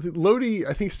 Also, Lodi,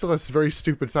 I think, still has very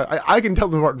stupid signs. I can tell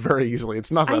them apart very easily.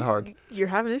 It's not that hard. You're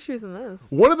having issues in this.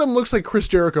 One of them looks like Chris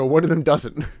Jericho. One of them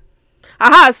doesn't.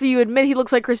 Aha, so you admit he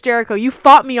looks like Chris Jericho. You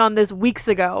fought me on this weeks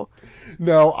ago.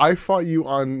 No, I fought you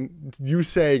on you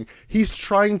saying he's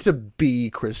trying to be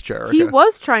Chris Jericho. He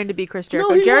was trying to be Chris Jericho.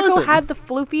 No, he Jericho wasn't. had the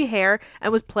floofy hair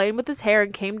and was playing with his hair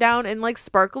and came down in like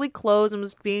sparkly clothes and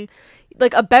was being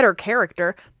like a better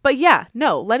character. But yeah,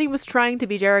 no, Lenny was trying to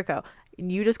be Jericho.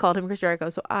 And you just called him Chris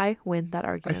Jericho, so I win that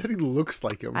argument. I said he looks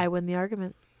like him. I win the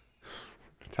argument.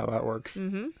 That's how that works.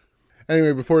 Mm-hmm.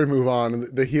 Anyway, before we move on,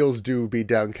 the heels do beat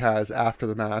down Kaz after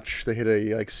the match. They hit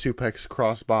a like suplex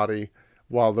crossbody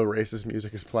while the racist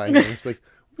music is playing. And it's like,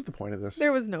 what was the point of this?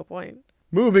 There was no point.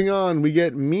 Moving on, we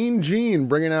get Mean Gene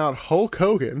bringing out Hulk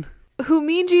Hogan. Who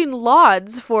Mean Gene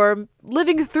lauds for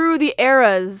living through the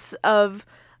eras of,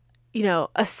 you know,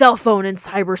 a cell phone in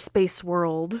cyberspace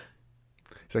world.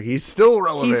 It's like, he's still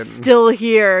relevant. He's still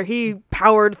here. He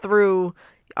powered through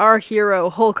our hero,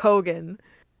 Hulk Hogan.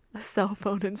 A cell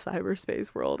phone in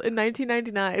cyberspace world in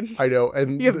 1999. I know.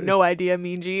 And you have no idea,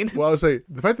 Mean Gene. Well, I was like,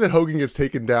 the fact that Hogan gets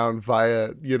taken down via,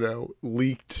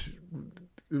 leaked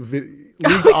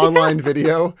online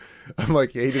video, I'm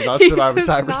like, yeah, he did not survive a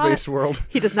cyberspace world.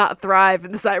 He does not thrive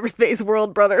in the cyberspace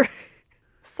world, brother.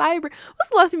 What's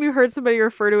the last time you heard somebody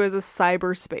refer to as a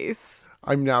cyberspace?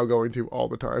 I'm now going to all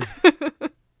the time.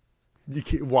 You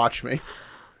can't watch me.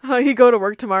 You go to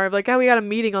work tomorrow, like, we got a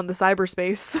meeting on the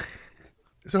cyberspace.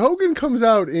 So Hogan comes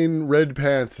out in red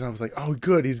pants, and I was like, oh,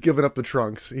 good, he's given up the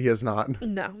trunks. He has not.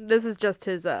 No, this is just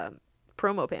his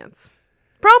promo pants.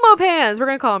 Promo pants! We're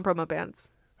going to call him promo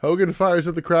pants. Hogan fires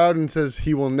at the crowd and says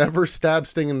he will never stab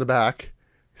Sting in the back.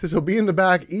 He says he'll be in the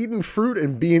back eating fruit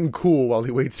and being cool while he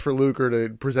waits for Luger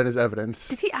to present his evidence.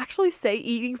 Did he actually say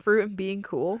eating fruit and being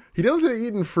cool? He doesn't say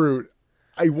eating fruit.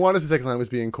 I wanted to take line was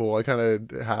being cool. I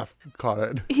kind of half caught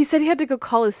it. He said he had to go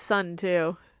call his son,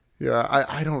 too. Yeah,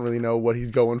 I don't really know what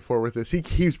he's going for with this. He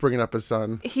keeps bringing up his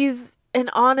son. He's an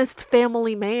honest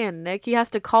family man, Nick. He has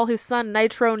to call his son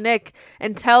Nitro Nick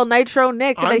and tell Nitro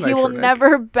Nick I'm that he Nitro will Nick.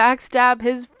 never backstab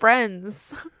his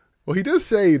friends. Well, he does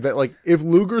say that, like, if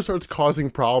Luger starts causing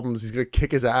problems, he's going to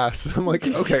kick his ass. I'm like,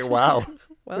 okay, wow.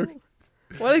 Well,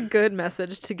 what a good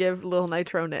message to give little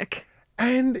Nitro Nick.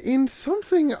 And in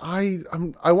something I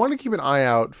want to keep an eye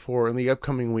out for in the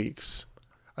upcoming weeks,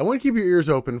 I want to keep your ears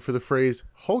open for the phrase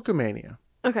Hulkamania.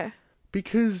 Okay.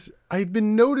 Because I've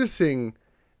been noticing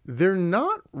they're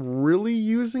not really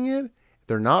using it.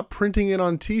 They're not printing it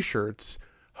on t-shirts.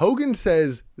 Hogan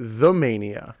says The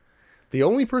Mania. The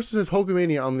only person who says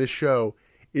Hulkamania on this show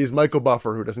is Michael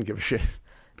Buffer, who doesn't give a shit.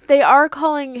 They are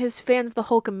calling his fans the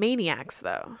Hulkamaniacs,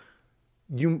 though.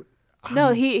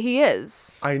 No, he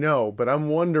is. I know, but I'm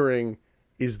wondering,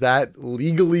 is that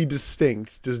legally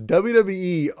distinct? Does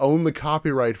WWE own the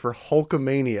copyright for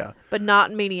Hulkamania? But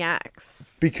not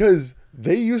Maniacs. Because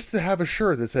they used to have a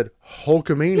shirt that said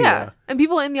Hulkamania. Yeah, and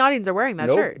people in the audience are wearing that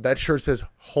Nope, shirt. that shirt says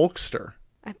Hulkster.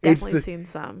 I've definitely seen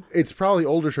some. It's probably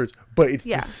older shirts, but it's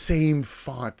Yeah. the same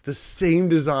font, the same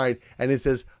design, and it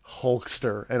says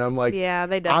Hulkster. And I'm like, Yeah,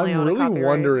 they definitely I'm own a really copyright.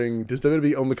 wondering, does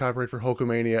WWE own the copyright for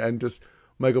Hulkamania and just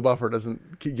Michael Buffer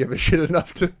doesn't give a shit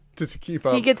enough to keep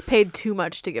up? He gets paid too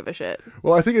much to give a shit.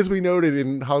 Well, I think as we noted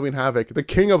in Halloween Havoc, the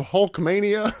king of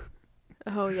Hulkmania,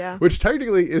 Oh, yeah. which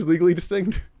technically is legally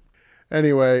distinct.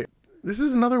 Anyway, this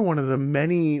is another one of the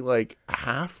many, like,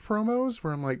 half promos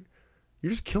where I'm like, you're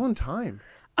just killing time.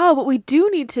 Oh, but we do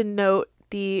need to note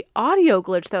the audio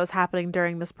glitch that was happening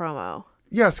during this promo.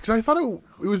 Yes, because I thought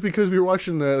it was because we were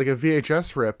watching like a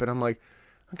VHS rip, and I'm like,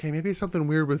 okay, maybe it's something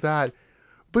weird with that.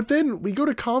 But then we go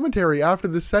to commentary after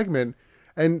this segment,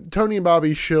 and Tony and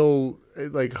Bobby shill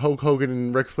like Hulk Hogan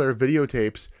and Ric Flair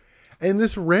videotapes, and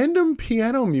this random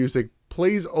piano music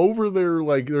plays over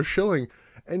their shilling,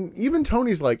 and even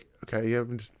Tony's like, okay, yeah,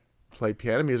 just play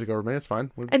piano music over me, it's fine.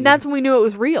 And that's when we knew it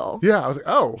was real. Yeah, I was like,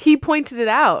 oh. He pointed it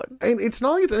out. And it's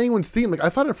not like it's anyone's theme. Like I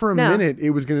thought for a No. minute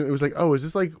it was like, oh, is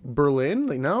this like Berlin?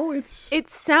 Like no, It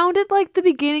sounded like the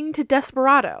beginning to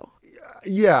Desperado.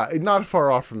 yeah, not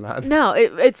far off from that. No,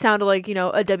 it sounded like, a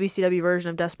WCW version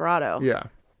of Desperado. Yeah.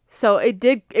 So it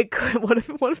could, what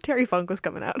if Terry Funk was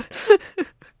coming out?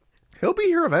 He'll be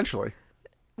here eventually.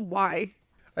 Why?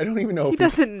 I don't even know He if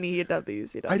he's, doesn't need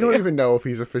WCW. I don't even know if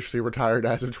he's officially retired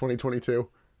as of 2022.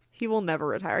 He will never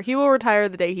retire. He will retire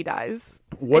the day he dies.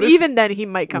 What And if- even then he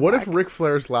might come What back. if Ric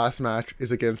Flair's last match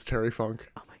is against Terry Funk?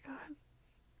 Oh my god.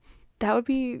 That would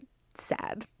be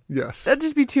sad. Yes. That'd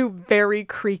just be two very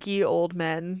creaky old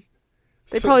men.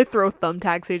 They'd So- probably throw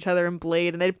thumbtacks at each other and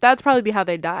blade, and that's probably be how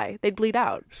they die. They'd bleed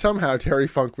out. Somehow Terry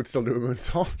Funk would still do a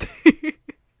moonsault.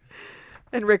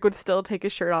 And Rick would still take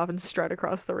his shirt off and strut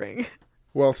across the ring.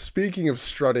 Well, speaking of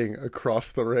strutting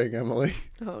across the ring, Emily,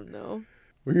 Oh no.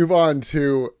 we move on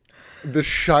to the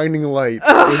shining light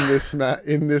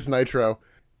in this Nitro.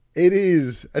 It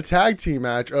is a tag team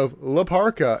match of La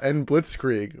Parka and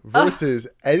Blitzkrieg versus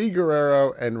Eddie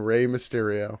Guerrero and Rey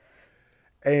Mysterio.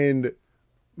 And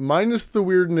minus the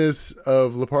weirdness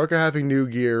of La Parka having new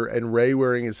gear and Rey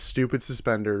wearing his stupid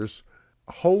suspenders,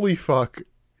 holy fuck,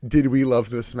 did we love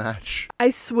this match. I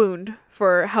swooned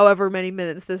for however many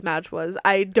minutes this match was.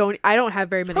 I don't have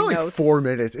very many Probably like notes. 4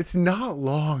 minutes. It's not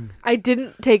long. I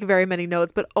didn't take very many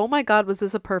notes, but oh my god, was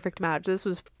this a perfect match. This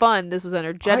was fun. This was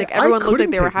energetic. I Everyone looked like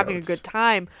couldn't they were take having notes. a good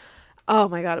time. Oh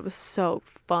my god, it was so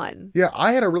fun. Yeah,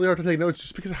 I had a really hard time taking notes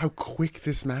just because of how quick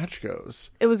this match goes.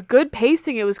 It was good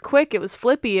pacing. It was quick. It was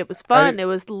flippy. It was fun. I- It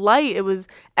was light. It was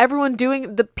everyone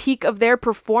doing the peak of their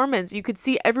performance. You could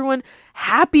see everyone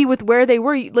happy with where they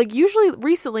were. Like usually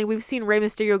recently we've seen Rey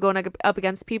Mysterio going up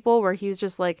against people where he's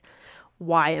just like,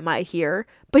 why am I here?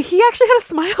 But he actually had a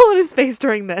smile on his face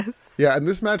during this. Yeah, and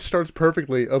this match starts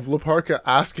perfectly of La Parka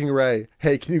asking Rey,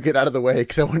 hey, can you get out of the way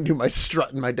because I want to do my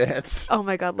strut and my dance. Oh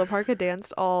my god, La Parka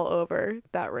danced all over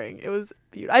that ring. It was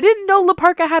beautiful. I didn't know La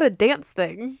Parka had a dance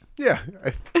thing. Yeah.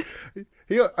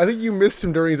 I think you missed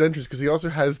him during his entrance because he also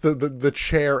has the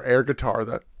chair air guitar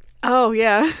that Oh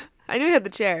yeah. I knew he had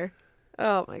the chair.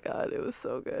 Oh my god, it was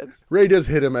so good. Rey does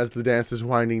hit him as the dance is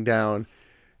winding down.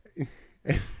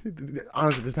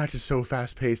 Honestly, this match is so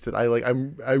fast paced that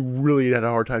I really had a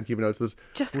hard time keeping notes. This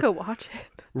Just go watch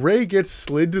it. Rey gets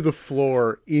slid to the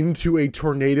floor into a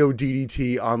tornado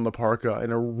DDT on La Parka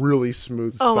in a really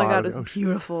smooth spot. Oh my god, it Oh, was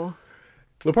beautiful.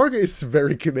 La Parka is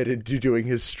very committed to doing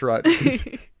his strut.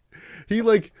 He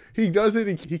does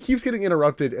it. He keeps getting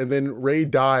interrupted, and then Rey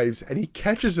dives, and he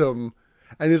catches him,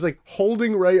 and is like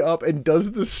holding Rey up, and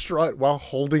does the strut while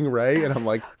holding Rey. And I'm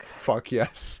like, fuck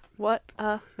yes. What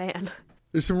a man.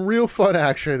 There's some real fun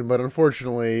action, but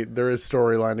unfortunately, there is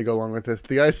storyline to go along with this.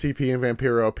 The ICP and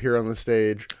Vampiro appear on the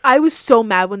stage. I was so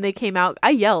mad when they came out. I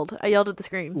yelled. I yelled at the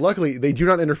screen. Luckily, they do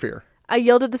not interfere. I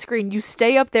yelled at the screen. You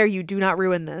stay up there. You do not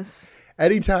ruin this.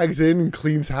 Eddie tags in and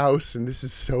cleans house, and this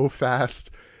is so fast.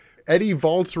 Eddie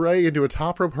vaults Ray into a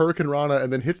top rope Hurricane Rana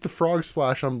and then hits the frog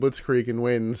splash on Blitzkrieg and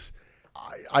wins.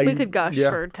 We could gush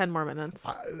for 10 more minutes.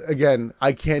 Again,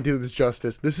 I can't do this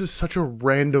justice. This is such a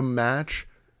random match.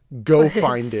 Go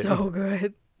find it. So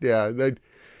good. Yeah.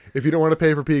 If you don't want to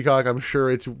pay for Peacock, I'm sure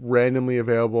it's randomly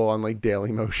available on like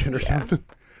Daily Motion or something.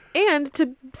 And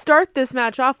to start this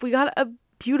match off, we got a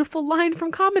beautiful line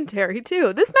from commentary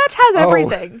too. This match has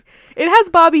everything. It has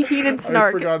Bobby Heenan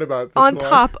snark I forgot about this on line.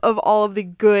 top of all of the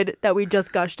good that we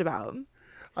just gushed about.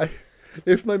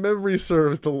 If my memory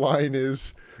serves, the line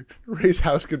is Ray's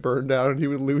house could burn down and he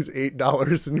would lose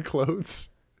 $8 in clothes.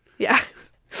 Yeah.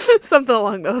 Something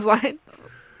along those lines.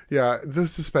 Yeah,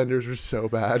 those suspenders are so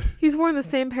bad. He's worn the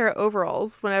same pair of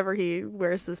overalls whenever he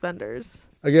wears suspenders.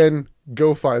 Again,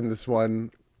 go find this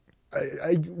one.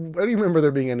 I don't remember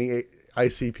there being any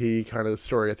ICP kind of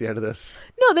story at the end of this.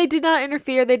 No, they did not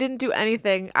interfere. They didn't do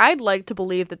anything. I'd like to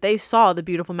believe that they saw the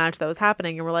beautiful match that was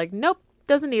happening and were like, nope,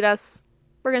 doesn't need us.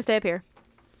 We're going to stay up here.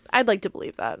 I'd like to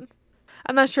believe that.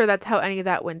 I'm not sure that's how any of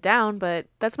that went down, but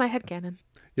that's my headcanon.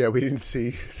 Yeah, we didn't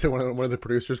see. So one of the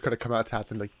producers kind of come out to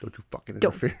them like, don't you fucking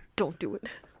interfere. Don't do it.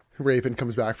 Raven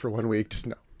comes back for 1 week. Just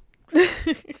no.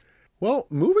 Well,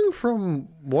 moving from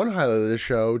one highlight of the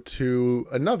show to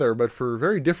another, but for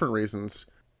very different reasons.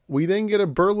 We then get a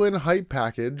Berlin hype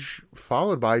package,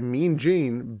 followed by Mean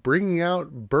Gene bringing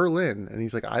out Berlin. And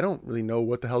he's like, I don't really know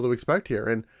what the hell to expect here.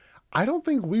 And I don't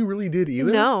think we really did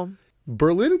either. No.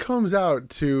 Berlin comes out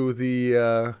to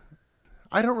the...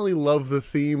 I don't really love the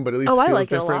theme, but at least feels I like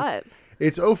different. it a lot.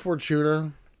 It's O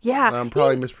Fortuna. Yeah. I'm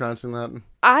probably mispronouncing that.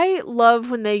 I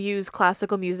love when they use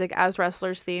classical music as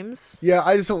wrestlers' themes. Yeah,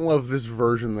 I just don't love this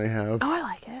version they have. Oh, I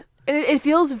like it. It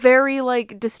feels very,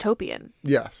 like, dystopian.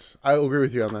 Yes, I will agree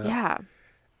with you on that. Yeah.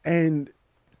 And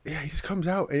yeah, he just comes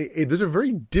out, and there's a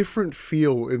very different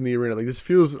feel in the arena. Like, this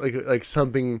feels like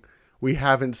something we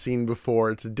haven't seen before.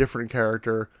 It's a different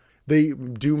character. They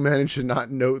do manage to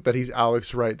not note that he's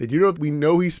Alex Wright. They do know we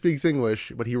know he speaks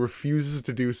English, but he refuses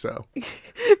to do so.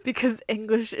 Because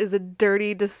English is a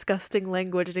dirty, disgusting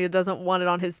language and he doesn't want it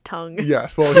on his tongue.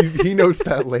 Yes, well, he notes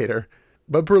that later.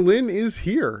 But Berlin is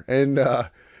here, and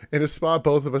in a spot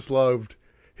both of us loved.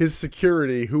 His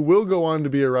security, who will go on to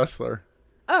be a wrestler,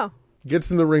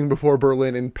 gets in the ring before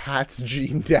Berlin and pats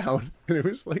Gene down. And it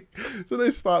was like, it's a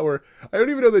nice spot where I don't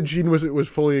even know that Gene was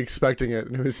fully expecting it.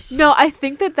 And it was No, I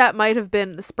think that might have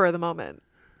been the spur of the moment.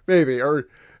 Maybe, or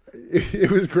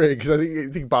it was great because I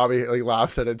think Bobby like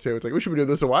laughs at it too. It's like, we should be doing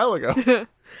this a while ago.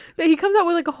 He comes out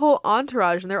with like a whole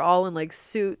entourage and they're all in like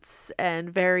suits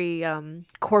and very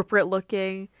corporate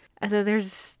looking. And then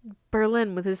there's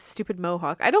Berlin with his stupid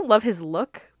mohawk. I don't love his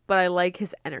look, but I like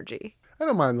his energy. I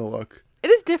don't mind the look. It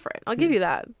is different. I'll give you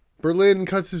that. Berlin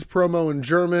cuts his promo in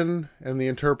German, and the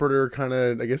interpreter kind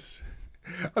of, I guess...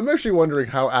 I'm actually wondering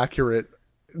how accurate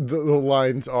the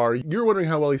lines are. You're wondering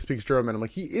how well he speaks German. I'm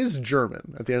like, he is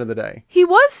German at the end of the day. He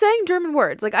was saying German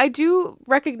words. Like, I do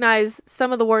recognize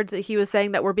some of the words that he was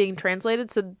saying that were being translated,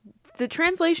 so the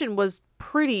translation was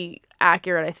pretty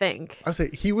accurate, I think. I would say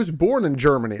he was born in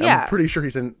Germany. Yeah. I'm pretty sure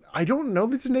I don't know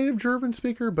that he's a native German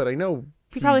speaker, but I know...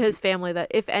 He probably has family that,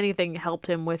 if anything, helped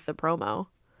him with the promo.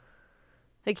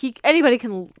 Like, anybody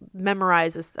can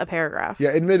memorize a paragraph.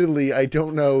 Yeah, admittedly, I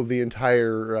don't know the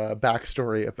entire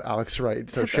backstory of Alex Wright,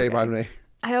 so That's shame okay. on me.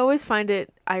 I always find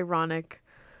it ironic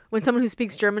when someone who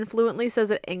speaks German fluently says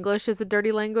that English is a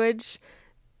dirty language.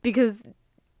 Because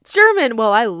German,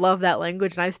 well, I love that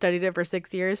language, and I studied it for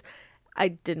 6 years. I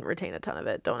didn't retain a ton of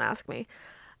it, don't ask me.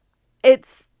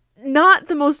 It's not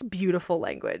the most beautiful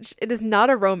language. It is not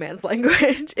a romance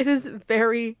language. It is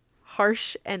very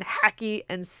harsh and hacky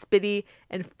and spitty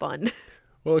and fun.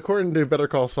 Well, according to Better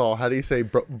Call Saul, how do you say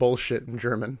bullshit in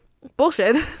German?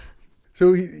 Bullshit.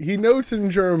 So he notes in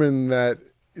German that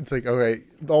it's like, okay,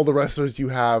 all the wrestlers you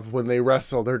have, when they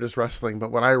wrestle, they're just wrestling.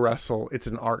 But when I wrestle, it's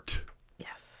an art.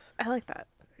 Yes, I like that.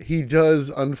 He does,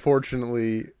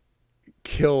 unfortunately,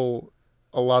 kill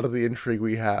a lot of the intrigue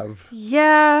we have.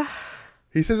 Yeah.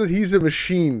 He says that he's a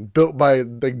machine built by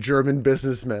like German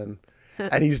businessmen.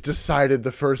 And he's decided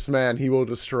the first man he will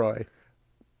destroy.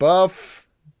 Buff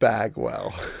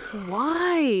Bagwell.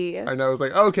 Why? I know. I was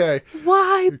like, okay.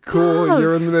 Why? Cool. Buff?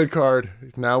 You're in the mid card.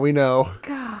 Now we know.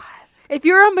 God. If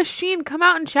you're a machine, come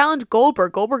out and challenge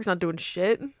Goldberg. Goldberg's not doing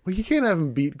shit. Well, you can't have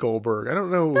him beat Goldberg. I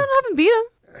don't know. I haven't beat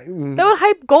him. That would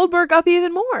hype Goldberg up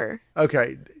even more.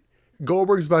 Okay.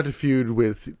 Goldberg's about to feud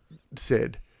with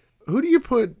Sid. Who do you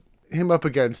put him up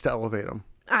against to elevate him?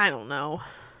 I don't know.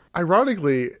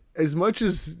 Ironically, as much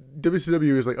as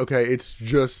WCW is like, okay, it's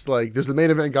just like, there's the main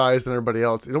event guys and everybody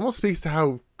else, it almost speaks to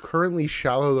how currently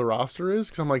shallow the roster is.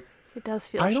 Because I'm like, It does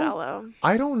feel shallow.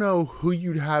 I don't know who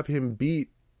you'd have him beat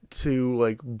to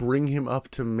like bring him up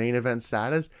to main event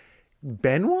status.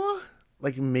 Benoit?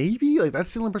 Like maybe? Like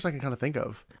that's the only person I can kind of think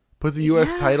of. Put the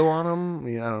US title on him? I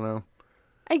mean, I don't know.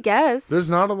 I guess. There's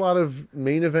not a lot of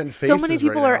main event faces so many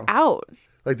people right are now. out.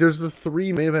 Like there's the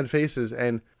 3 main event faces,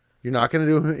 and you're not going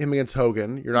to do him against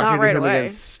Hogan. You're not Not going to do right him away.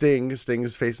 against Sting. Sting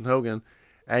is facing Hogan.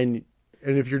 And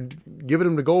if you're giving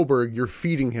him to Goldberg, you're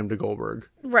feeding him to Goldberg.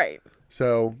 Right.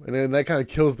 So, and then that kind of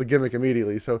kills the gimmick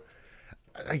immediately. So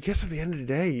I guess at the end of the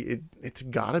day, it's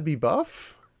got to be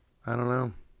Buff. I don't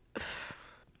know.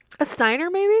 A Steiner,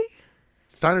 maybe?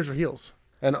 Steiners are heels.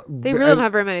 And They really don't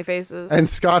have very many faces. And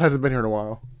Scott hasn't been here in a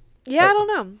while. Yeah, I don't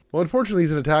know. Well, unfortunately,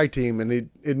 he's in a tag team, and he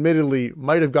admittedly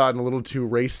might have gotten a little too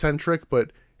race-centric,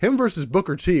 but him versus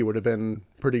Booker T would have been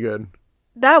pretty good.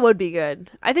 That would be good.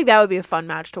 I think that would be a fun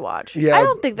match to watch. Yeah, I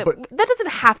don't think that... but- that doesn't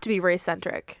have to be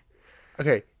race-centric.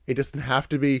 Okay, it doesn't have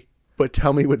to be, but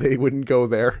tell me what they wouldn't go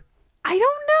there. I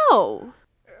don't know.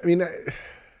 I mean,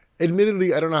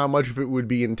 admittedly, I don't know how much of it would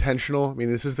be intentional. I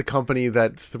mean, this is the company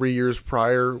that 3 years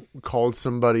prior called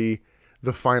somebody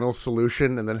the final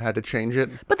solution and then had to change it.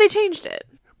 But they changed it.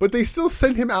 But they still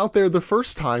sent him out there the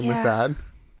first time with Yeah. that.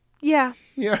 Yeah.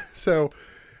 Yeah, so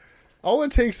all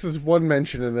it takes is one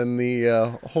mention and then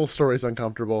the whole story is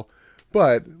uncomfortable.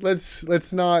 But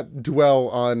let's not dwell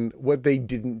on what they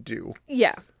didn't do.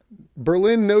 Yeah.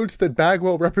 Berlin notes that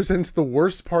Bagwell represents the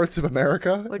worst parts of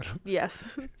America. Which, yes.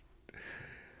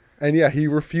 And yeah, he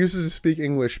refuses to speak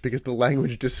English because the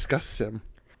language disgusts him.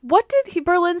 What did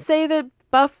Berlin say that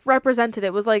Buff represented?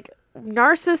 It was like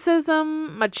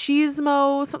narcissism,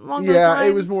 machismo, something along those lines. Yeah,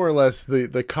 it was more or less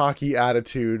the cocky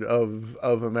attitude of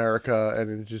America,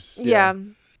 and it just... Yeah. I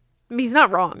mean, he's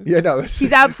not wrong. Yeah, no, that's...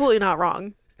 He's absolutely not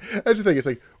wrong. That's the thing. It's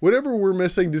like, whatever we're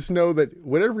missing, just know that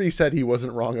whatever he said, he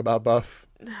wasn't wrong about Buff.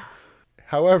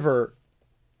 However,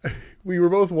 we were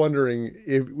both wondering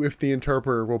if the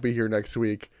interpreter will be here next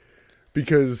week,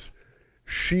 because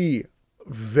she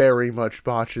very much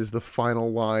botches the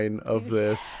final line of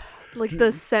this. Like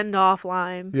the send-off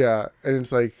line. Yeah, and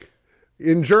it's like,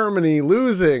 in Germany,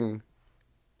 losing.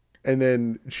 And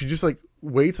then she just like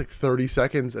waits like 30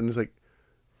 seconds and is like,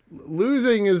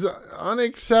 losing is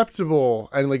unacceptable.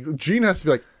 And like Gene has to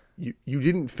be like, you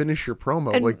didn't finish your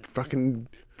promo. And- like fucking,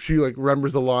 she like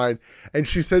remembers the line. And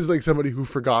she says like somebody who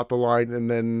forgot the line and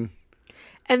then...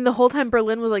 And the whole time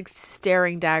Berlin was like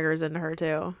staring daggers into her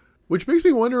too. Which makes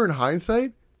me wonder in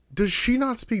hindsight, does she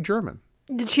not speak German?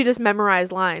 Did she just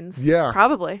memorize lines? Yeah.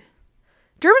 Probably.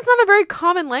 German's not a very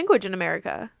common language in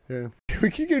America. Yeah. We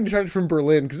keep getting distracted from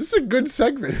Berlin because this is a good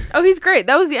segment. Oh, he's great.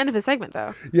 That was the end of his segment,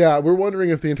 though. Yeah, we're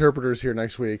wondering if the interpreter's here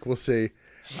next week. We'll see.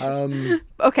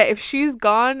 Okay, if she's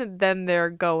gone, then they're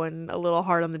going a little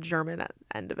hard on the German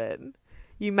end of it.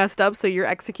 You messed up, so you're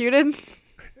executed.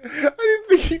 I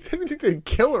didn't think they'd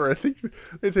kill her. I think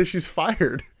they'd say she's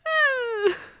fired.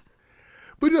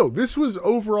 But no, this was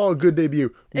overall a good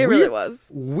debut. It really was.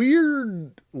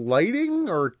 Weird lighting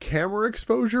or camera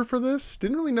exposure for this.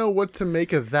 Didn't really know what to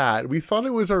make of that. We thought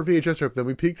it was our VHS rip, then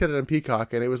we peeked at it on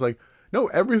Peacock, and it was like, no,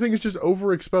 everything is just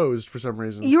overexposed for some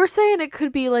reason. You were saying it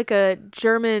could be like a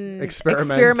German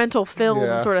experimental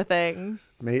film sort of thing.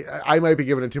 I might be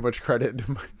giving it too much credit.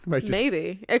 Might just...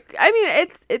 Maybe. I mean,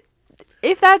 it's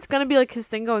if that's going to be like his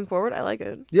thing going forward, I like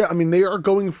it. Yeah, I mean, they are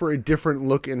going for a different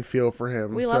look and feel for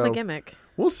him. We love a gimmick.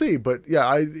 We'll see, but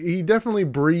yeah, he definitely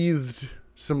breathed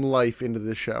some life into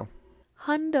this show.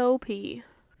 Hundo P.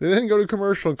 They then go to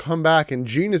commercial and come back, and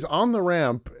Gene is on the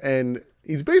ramp, and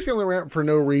he's basically on the ramp for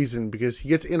no reason because he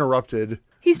gets interrupted.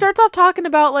 He starts off talking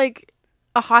about like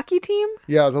a hockey team.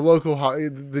 Yeah,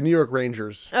 the New York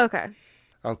Rangers. Okay.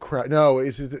 Oh crap! No,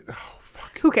 oh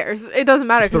fuck. Who cares? It doesn't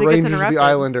matter It's the because he gets Rangers, interrupted. the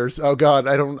Islanders. Oh god,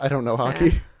 I don't know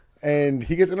hockey. And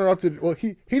he gets interrupted. Well,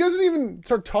 he doesn't even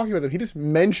start talking about them. He just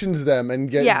mentions them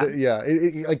and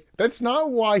like that's not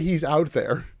why he's out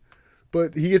there.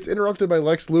 But he gets interrupted by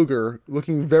Lex Luger,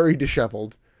 looking very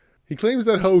disheveled. He claims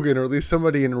that Hogan, or at least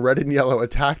somebody in red and yellow,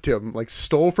 attacked him, like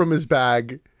stole from his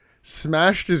bag,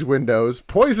 smashed his windows,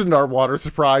 poisoned our water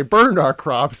supply, burned our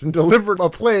crops, and delivered a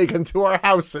plague into our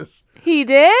houses. He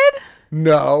did?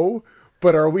 No,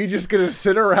 but are we just going to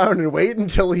sit around and wait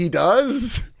until he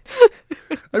does?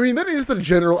 I mean, that is the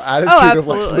general attitude of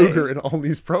Lex Luger in all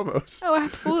these promos. Oh,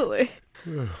 absolutely.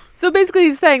 So basically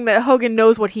he's saying that Hogan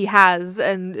knows what he has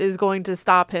and is going to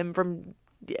stop him from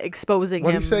exposing him.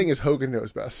 What he's saying is Hogan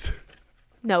knows best.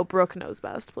 No, Brooke knows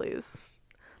best, please.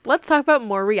 Let's talk about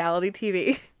more reality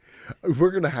TV.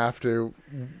 We're going to have to,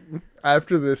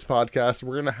 after this podcast,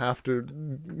 we're going to have to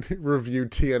review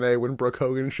TNA when Brooke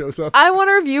Hogan shows up. I want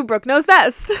to review Brooke Knows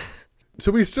Best.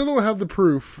 So we still don't have the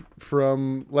proof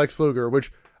from Lex Luger,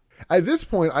 which at this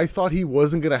point I thought he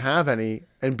wasn't going to have any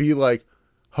and be like,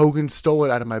 Hogan stole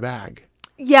it out of my bag.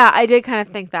 Yeah, I did kind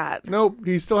of think that. Nope,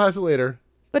 he still has it later.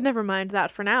 But never mind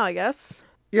that for now, I guess.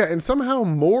 Yeah, and somehow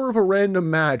more of a random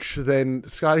match than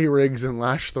Scotty Riggs and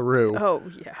Lash LaRue. Oh,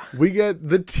 yeah. We get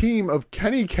the team of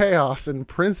Kenny Chaos and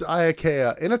Prince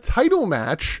Iakea in a title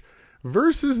match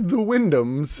versus the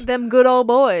Wyndhams. Them good old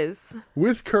boys.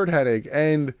 With Kurt Hennig.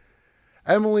 And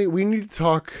Emily, we need to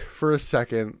talk for a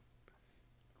second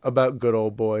about Good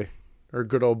Old Boy. Or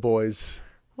Good Old Boys.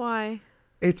 Why?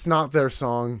 It's not their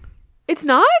song. It's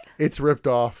not? It's ripped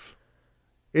off.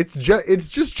 It's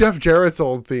just Jeff Jarrett's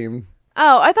old theme.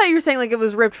 Oh, I thought you were saying like it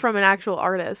was ripped from an actual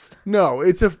artist. No,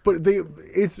 it's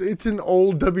an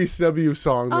old WCW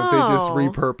song that they just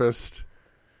repurposed.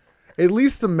 At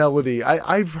least the melody.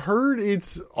 I've heard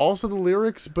it's also the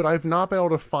lyrics, but I've not been able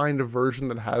to find a version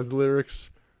that has the lyrics.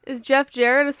 Is Jeff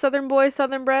Jarrett a Southern boy,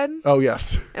 Southern bred? Oh,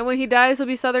 yes. And when he dies, he'll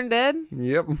be Southern dead?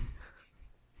 Yep.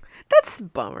 That's a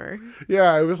bummer.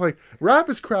 Yeah, it was like, Rap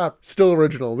is Crap, still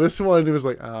original. This one, it was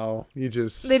like, oh, They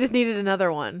just needed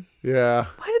another one. Yeah.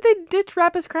 Why did they ditch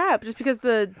Rap is Crap? Just because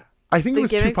I think it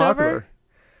was too popular. Over?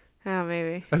 Oh,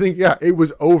 maybe. I think, yeah, it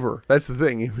was over. That's the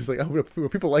thing. It was like, oh,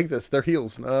 people like this. They're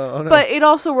heels. Oh, no. But it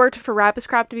also worked for Rap is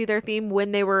Crap to be their theme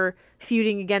when they were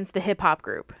feuding against the hip-hop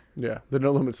group. Yeah, the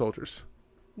No Limit Soldiers.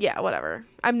 Yeah, whatever.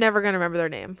 I'm never going to remember their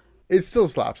name. It still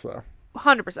slaps, though.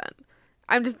 100%.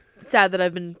 I'm just sad that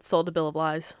I've been sold a bill of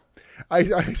lies.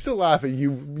 I still laugh at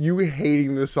you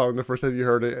hating this song the first time you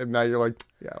heard it, and now you're like,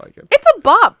 yeah, I like it. It's a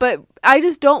bop, but I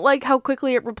just don't like how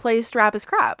quickly it replaced Rap is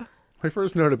Crap. My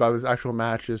first note about this actual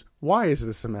match is, why is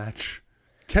this a match?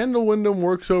 Kendall Windham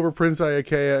works over Prince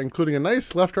Iakea, including a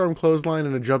nice left arm clothesline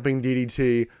and a jumping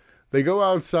DDT. They go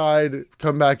outside,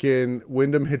 come back in,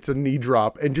 Windham hits a knee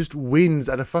drop, and just wins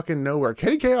out of fucking nowhere.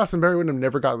 Kenny Chaos and Barry Windham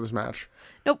never got in this match.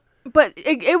 Nope. But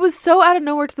it was so out of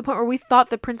nowhere to the point where we thought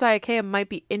that Prince Iakea might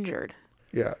be injured.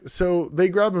 Yeah, so they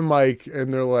grab a mic,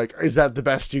 and they're like, is that the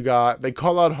best you got? They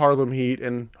call out Harlem Heat,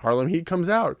 and Harlem Heat comes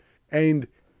out. And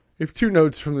if two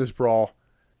notes from this brawl.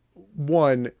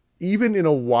 One, even in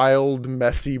a wild,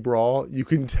 messy brawl, you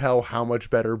can tell how much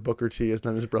better Booker T is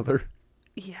than his brother.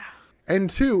 Yeah. And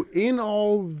two, in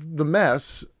all the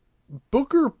mess,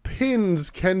 Booker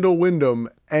pins Kendall Windham,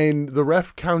 and the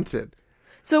ref counts it.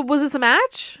 So was this a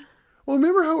match? Well,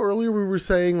 remember how earlier we were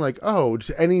saying, like, oh,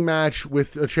 just any match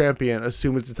with a champion,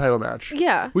 assume it's a title match.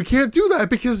 Yeah. We can't do that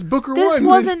because Booker won. This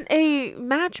wasn't a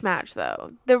match,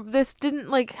 though. This didn't,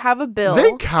 like, have a bill.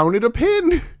 They counted a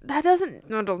pin. That doesn't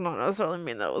necessarily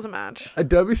mean that it was a match. A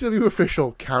WCW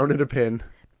official counted a pin.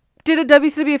 Did a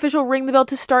WCW official ring the bell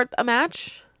to start a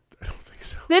match? I don't think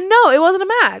so. Then no, it wasn't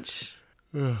a match.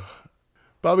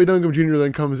 Bobby Duncombe Jr.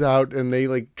 then comes out and they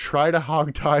like try to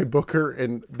hog tie Booker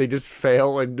and they just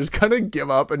fail and just kind of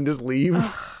give up and just leave.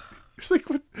 It's like,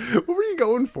 what were you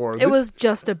going for? It was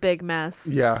just a big mess.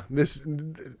 Yeah, this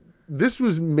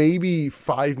was maybe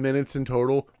 5 minutes in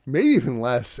total, maybe even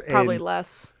less. Probably and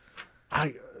less.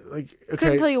 Okay.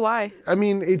 Couldn't tell you why. I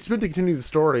mean, it's meant to continue the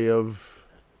story of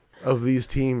these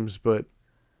teams, but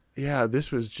yeah,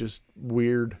 this was just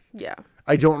weird. Yeah.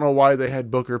 I don't know why they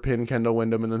had Booker pin Kendall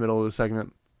Windham in the middle of the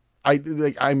segment.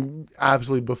 I'm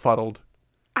absolutely befuddled.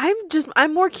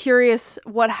 I'm more curious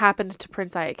what happened to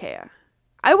Prince Iakea.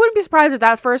 I wouldn't be surprised if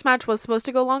that first match was supposed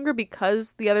to go longer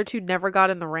because the other two never got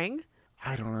in the ring.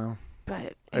 I don't know.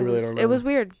 But I really don't know. It was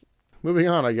weird. Moving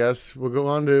on, I guess. We'll go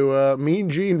on to Mean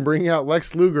Gene bringing out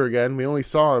Lex Luger again. We only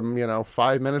saw him,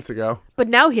 5 minutes ago. But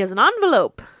now he has an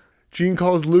envelope. Gene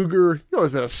calls Luger,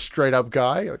 he's been a straight up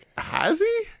guy. Like, has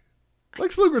he?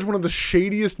 Lex Luger is one of the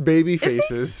shadiest baby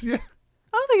faces. Yeah. I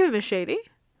don't think of him as shady.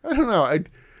 I don't know. At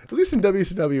least in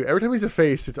WCW, every time he's a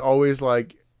face, it's always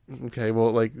like, okay,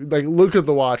 well, like look at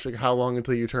the watch, like how long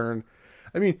until you turn.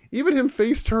 I mean, even him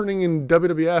face turning in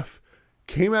WWF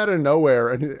came out of nowhere,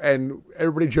 and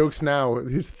everybody jokes now.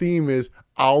 His theme is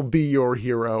 "I'll be your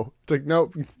hero." It's like,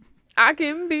 no, I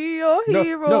can be your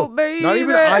hero, no, baby. Not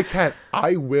even I can.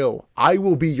 I will. I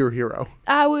will be your hero.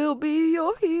 I will be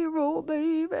your hero,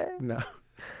 baby. No.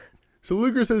 So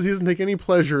Luger says he doesn't take any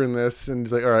pleasure in this, and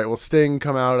he's like, all right, well, Sting,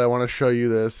 come out. I want to show you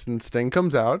this. And Sting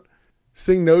comes out.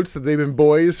 Sting notes that they've been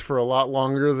boys for a lot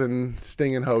longer than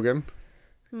Sting and Hogan.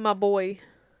 My boy.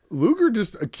 Luger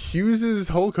just accuses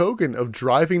Hulk Hogan of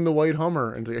driving the white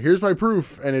Hummer. And he's like, here's my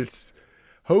proof. And it's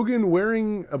Hogan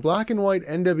wearing a black and white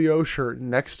NWO shirt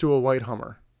next to a white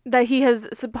Hummer. That he has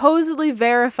supposedly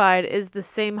verified is the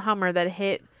same Hummer that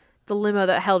hit the limo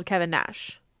that held Kevin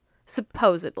Nash.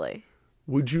 Supposedly.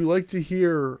 Would you like to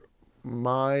hear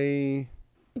my...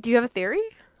 Do you have a theory?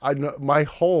 my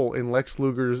hole in Lex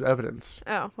Luger's evidence?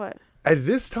 Oh, what? At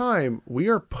this time, we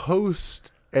are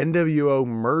post NWO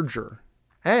merger.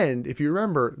 And if you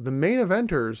remember, the main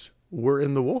eventers were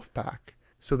in the Wolfpack.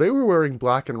 So they were wearing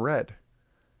black and red,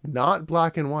 not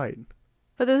black and white.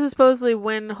 But this is supposedly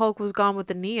when Hulk was gone with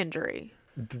the knee injury.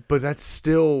 But that's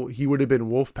still, he would have been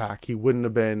Wolfpack. He wouldn't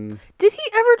have been... Did he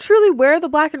ever truly wear the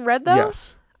black and red, though?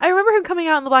 Yes. I remember him coming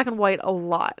out in the black and white a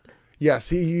lot. Yes,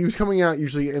 he was coming out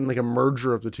usually in like a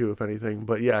merger of the two, if anything.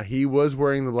 But yeah, he was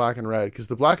wearing the black and red because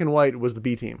the black and white was the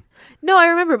B team. No, I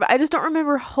remember, but I just don't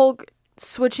remember Hulk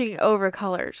switching over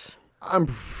colors. I'm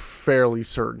fairly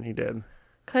certain he did.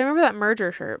 Because I remember that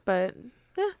merger shirt, but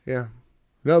yeah. Yeah.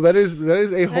 No, that is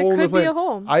a hole in the could be plan. a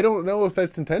hole. I don't know if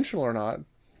that's intentional or not,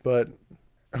 but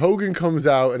Hogan comes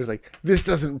out and is like, this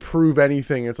doesn't prove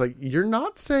anything. It's like, you're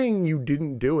not saying you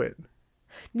didn't do it.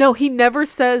 No, he never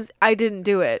says, I didn't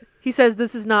do it. He says,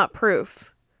 this is not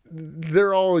proof.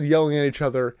 They're all yelling at each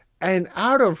other, and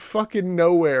out of fucking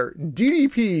nowhere,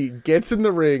 DDP gets in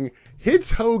the ring, hits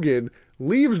Hogan,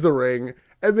 leaves the ring,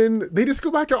 and then they just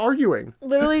go back to arguing.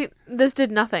 Literally, this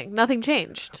did nothing. Nothing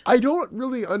changed. I don't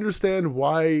really understand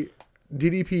why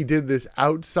DDP did this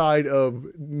outside of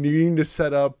needing to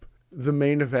set up the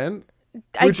main event.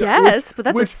 But that's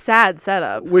a sad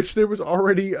setup. Which there was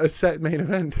already a set main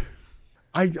event.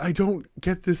 I don't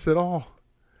get this at all.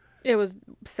 It was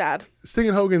sad. Sting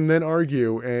and Hogan then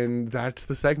argue, and that's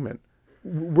the segment.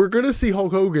 We're going to see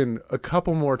Hulk Hogan a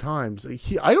couple more times.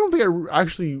 I don't think I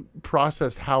actually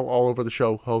processed how all over the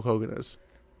show Hulk Hogan is.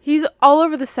 He's all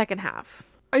over the second half.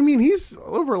 I mean, he's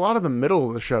all over a lot of the middle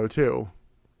of the show, too.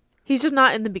 He's just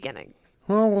not in the beginning.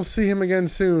 Well, we'll see him again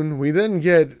soon. We then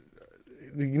get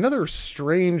another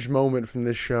strange moment from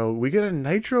this show. We get a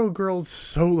Nitro Girls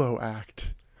solo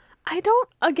act. I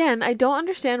don't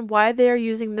understand why they are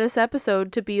using this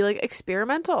episode to be, like,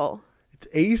 experimental. It's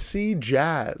AC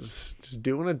Jazz, just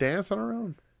doing a dance on her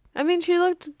own. I mean, she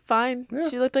looked fine. Yeah.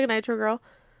 She looked like a Nitro girl.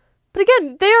 But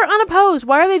again, they are unopposed.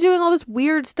 Why are they doing all this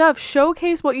weird stuff?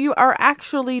 Showcase what you are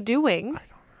actually doing. I don't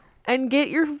know. And get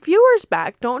your viewers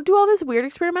back. Don't do all this weird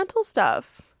experimental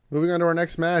stuff. Moving on to our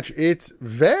next match, it's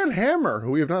Van Hammer,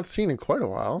 who we have not seen in quite a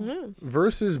while,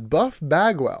 versus Buff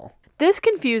Bagwell. This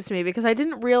confused me because I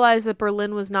didn't realize that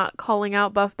Berlin was not calling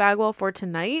out Buff Bagwell for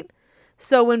tonight.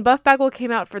 So when Buff Bagwell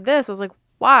came out for this, I was like,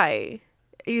 why?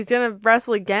 He's going to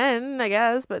wrestle again, I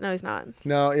guess, but no, he's not.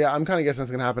 No, yeah, I'm kind of guessing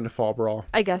it's going to happen to Fall Brawl.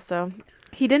 I guess so.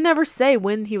 He didn't ever say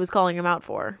when he was calling him out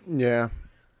for. Yeah.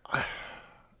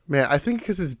 Man, I think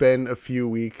because it's been a few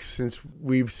weeks since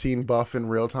we've seen Buff in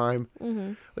real time,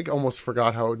 like almost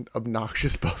forgot how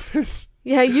obnoxious Buff is.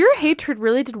 Yeah, your hatred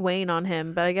really did wane on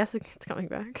him, but I guess it's coming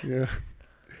back. Yeah.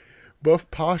 Buff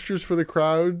postures for the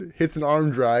crowd, hits an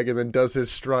arm drag, and then does his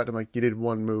strut. I'm like, you did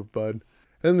one move, bud. And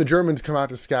then the Germans come out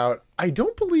to scout. I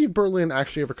don't believe Berlin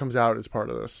actually ever comes out as part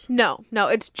of this. No,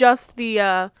 it's just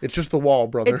the... It's just the Wall,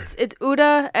 brother. It's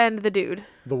Uda and the dude.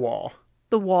 The Wall.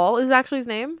 The Wall is actually his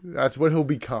name? That's what he'll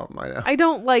become, I know. I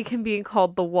don't like him being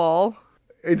called the Wall.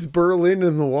 It's Berlin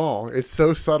and the Wall. It's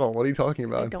so subtle. What are you talking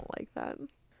about? I don't like that.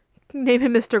 Name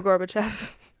him Mr.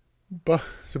 Gorbachev.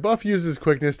 So Buff uses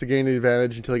quickness to gain the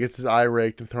advantage until he gets his eye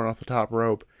raked and thrown off the top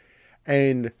rope.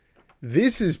 And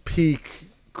this is peak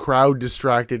crowd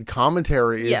distracted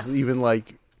commentary. Yes. Even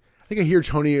like, I think I hear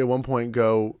Tony at one point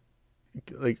go,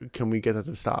 like, can we get that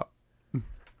to stop?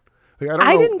 Like,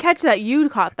 I didn't catch that. You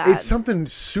caught that. It's something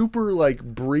super like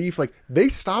brief. Like they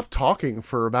stopped talking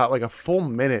for about like a full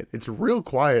minute. It's real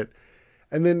quiet.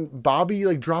 And then Bobby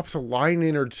like drops a line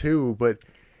in or two, but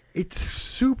it's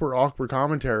super awkward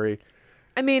commentary.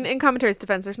 I mean, in commentary's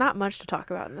defense, there's not much to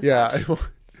talk about in this match.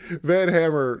 Van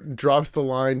Hammer drops the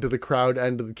line to the crowd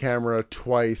and to the camera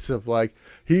twice of like,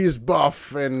 he's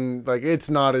Buff and like,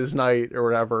 it's not his night or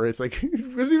whatever. It's like,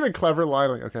 it wasn't even a clever line.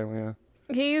 Like, okay, well,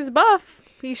 yeah. He's Buff.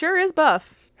 He sure is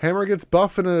Buff. Hammer gets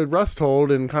Buff in a rust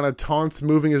hold and kind of taunts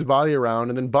moving his body around,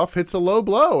 and then Buff hits a low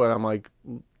blow, and I'm like,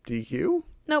 DQ?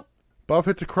 Nope. Buff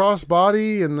hits a cross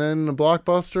body, and then a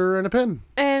blockbuster and a pin.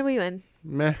 And we win.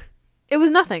 Meh. It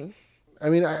was nothing. I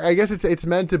mean, I guess it's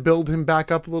meant to build him back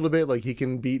up a little bit, like he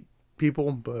can beat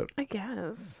people, but... I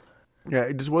guess. Yeah,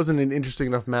 it just wasn't an interesting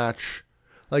enough match.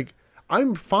 Like,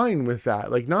 I'm fine with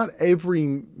that. Like, not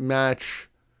every match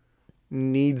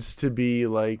needs to be,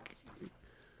 like...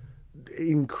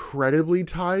 incredibly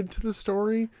tied to the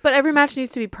story, but every match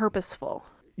needs to be purposeful.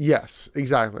 Yes,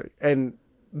 exactly. And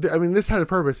I mean, this had a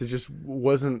purpose. It just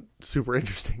wasn't super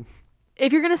interesting.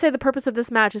 If you're going to say the purpose of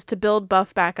this match is to build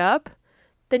Buff back up,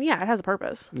 then yeah, it has a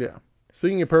purpose. Yeah.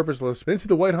 Speaking of purposeless, then see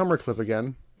the White Hummer clip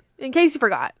again. In case you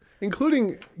forgot.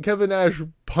 Including Kevin Nash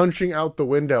punching out the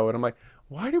window. And I'm like,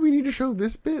 why do we need to show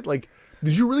this bit? Like,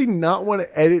 did you really not want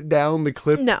to edit down the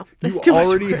clip No, you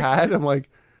already had? I'm like,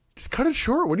 just cut it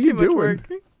short. What are you doing?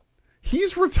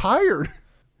 He's retired.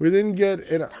 We then get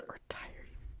an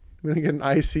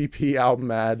ICP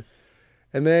album ad.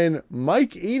 And then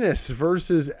Mike Enos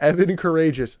versus Evan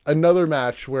Courageous. Another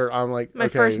match where I'm like, My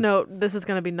first note, this is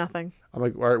going to be nothing. I'm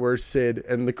like, all right, where's Sid?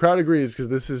 And the crowd agrees because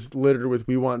this is littered with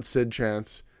 "We Want Sid"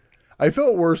 chants. I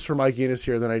felt worse for Mike Enos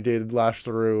here than I did Lash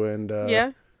LaRue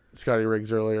and Scotty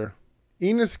Riggs earlier.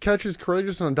 Enos catches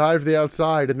Courageous on a dive to the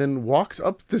outside and then walks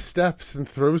up the steps and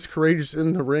throws Courageous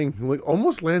in the ring. Like,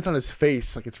 almost lands on his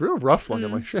face. Like, it's real rough looking.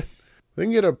 I'm like, shit.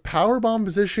 Then get a powerbomb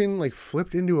position, like,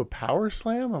 flipped into a power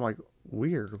slam. I'm like,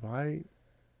 weird. Why?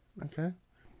 Okay.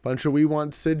 Bunch of "We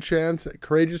Want Sid" chants.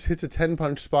 Courageous hits a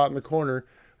 10-punch spot in the corner.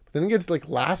 But then gets, like,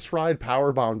 last ride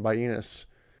powerbombed by Enos.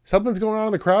 Something's going on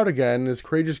in the crowd again as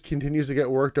Courageous continues to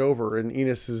get worked over. And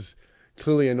Enos is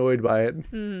clearly annoyed by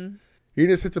it. Mm-hmm.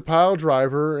 Enos hits a pile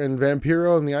driver, and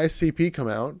Vampiro and the ICP come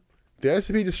out. The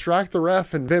ICP distract the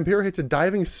ref, and Vampiro hits a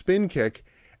diving spin kick,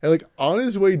 and, like, on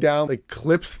his way down, like,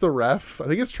 clips the ref. I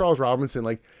think it's Charles Robinson.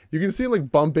 Like, you can see him, like,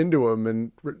 bump into him,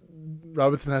 and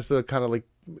Robinson has to kind of, like,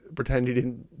 pretend he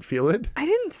didn't feel it. I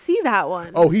didn't see that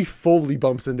one. Oh, he fully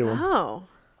bumps into him. Oh,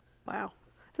 wow.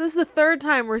 So this is the third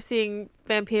time we're seeing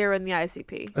Vampiro and the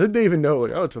ICP. I think they even know,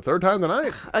 like, oh, it's the third time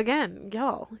tonight. Again,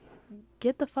 y'all,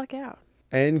 get the fuck out.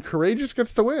 And Courageous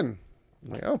gets the win. I'm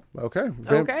like, oh, okay.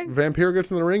 Vampiro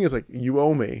gets in the ring. Is like, you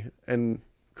owe me. And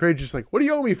Courageous is like, what do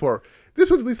you owe me for?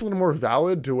 This one's at least a little more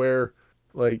valid to where,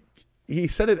 like, he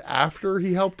said it after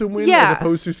he helped him win, as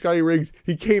opposed to Scotty Riggs.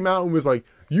 He came out and was like,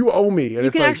 you owe me. And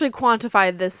you can actually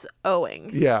quantify this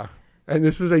owing. Yeah. And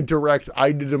this was a direct,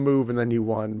 I did a move and then you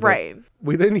won. But right.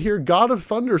 We then hear God of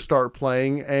Thunder start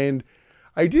playing. And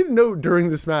I did note during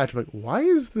this match, like, why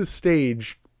is the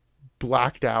stage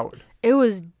blacked out? It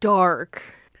was dark.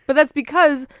 But that's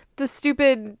because the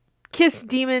stupid Kiss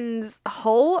Demon's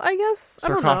hull, I guess?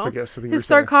 Sarcophagus, I think his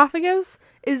sarcophagus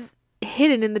is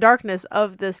hidden in the darkness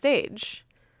of the stage.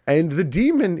 And the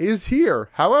demon is here.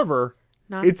 However,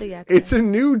 it's a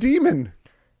new demon.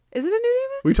 Is it a new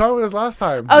demon? We talked about this last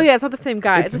time. Oh, yeah, it's not the same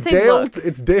guy. It's the same look.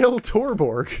 It's Dale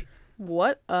Torborg.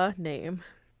 What a name.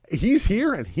 He's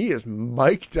here and he is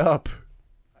mic'd up.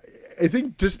 I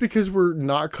think just because we're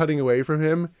not cutting away from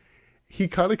him, he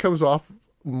kind of comes off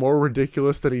more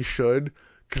ridiculous than he should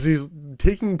because he's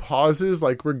taking pauses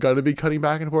like we're going to be cutting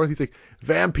back and forth. He's like,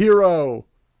 Vampiro.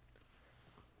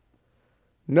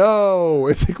 No.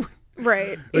 It's like...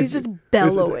 Right. Like, he's just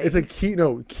bellowing. It's like,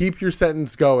 keep your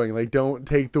sentence going. Like, don't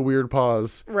take the weird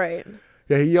pause. Right.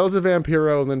 Yeah, he yells at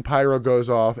Vampiro and then Pyro goes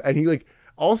off. And he, like,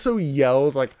 also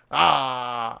yells, like,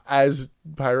 ah, as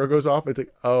Pyro goes off. It's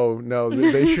like, oh, no,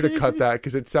 they should have cut that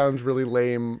because it sounds really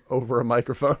lame over a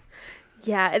microphone.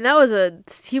 Yeah, and that was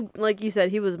like you said,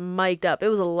 he was mic'd up. It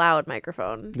was a loud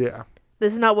microphone. Yeah.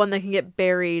 This is not one that can get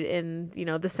buried in,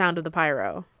 the sound of the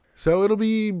pyro. So it'll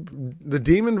be the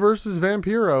Demon versus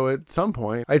Vampiro at some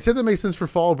point. I'd say that makes sense for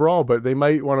Fall Brawl, but they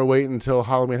might want to wait until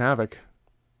Halloween Havoc.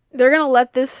 They're going to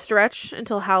let this stretch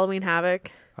until Halloween Havoc?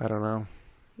 I don't know.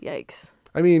 Yikes.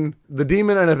 I mean, the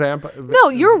Demon and a vampire... No,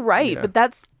 you're right, but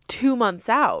that's 2 months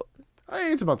out.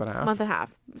 It's a month and a half. Month and a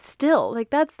half. Still, like,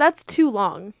 that's too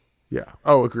long. Yeah.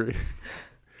 Oh, agreed.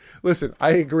 Listen,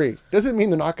 I agree. Doesn't mean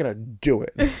they're not going to do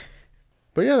it.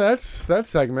 But yeah, that's that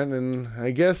segment, and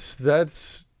I guess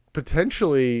that's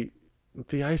potentially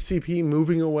the ICP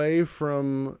moving away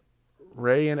from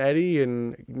Ray and Eddie,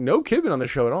 and no Kidman on the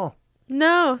show at all.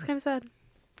 No, it's kind of sad.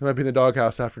 He might be in the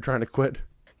doghouse after trying to quit.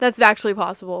 That's actually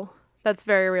possible. That's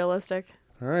very realistic.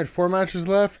 All right, 4 matches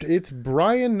left. It's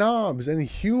Brian Knobbs and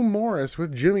Hugh Morris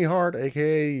with Jimmy Hart,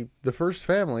 a.k.a. The First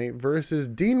Family, versus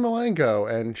Dean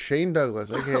Malenko and Shane Douglas,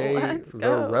 a.k.a.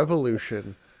 The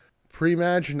Revolution.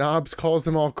 Pre-match, Knobbs calls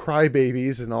them all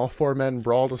crybabies, and all 4 men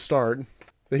brawl to start.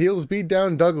 The heels beat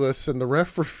down Douglas, and the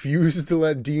ref refuses to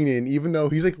let Dean in, even though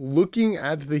he's, like, looking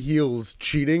at the heels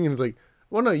cheating, and it's like,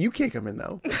 well, no, you can't come in,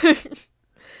 though.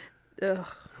 Ugh.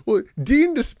 Well,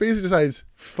 Dean just basically decides,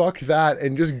 fuck that,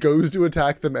 and just goes to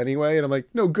attack them anyway. And I'm like,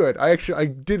 no, good. I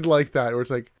did like that. Where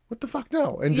it's like, what the fuck,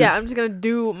 no? And yeah, I'm just going to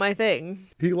do my thing.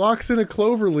 He locks in a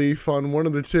cloverleaf on one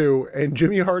of the two, and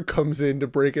Jimmy Hart comes in to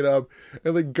break it up,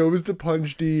 and like goes to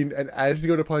punch Dean, and as he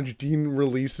go to punch, Dean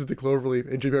releases the cloverleaf,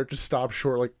 and Jimmy Hart just stops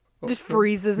short, like... just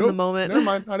freezes in the moment. Never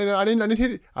mind. I didn't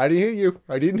hit it. I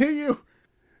didn't hit you.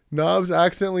 Knobbs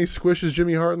accidentally squishes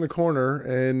Jimmy Hart in the corner,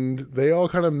 and they all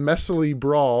kind of messily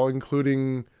brawl,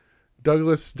 including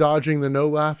Douglas dodging the no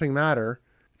laughing matter.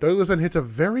 Douglas then hits a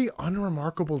very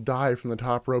unremarkable dive from the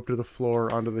top rope to the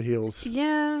floor onto the heels.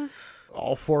 Yeah.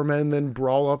 All four men then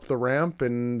brawl up the ramp,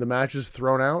 and the match is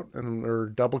thrown out, or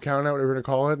double count out, whatever you're going to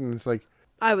call it. And it's like,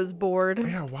 I was bored.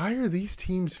 yeah, why are these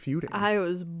teams feuding? I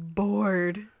was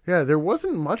bored. Yeah, there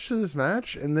wasn't much to this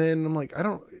match, and then I'm like, I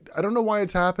don't know why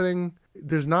it's happening.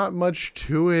 There's not much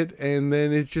to it, and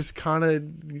then it just kind of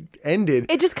ended.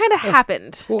 It just kind of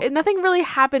happened. well- Nothing really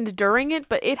happened during it,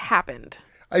 but it happened.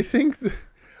 I think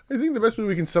the best way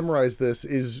we can summarize this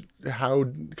is how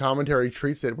commentary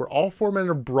treats it, where all four men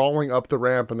are brawling up the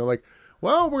ramp, and they're like,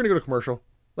 well, we're going to go to commercial.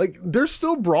 Like, they're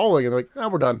still brawling, and they're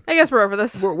like, we're done. I guess we're over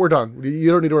this. We're done.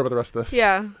 You don't need to worry about the rest of this.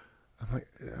 Yeah. I'm like,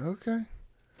 okay.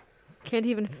 Can't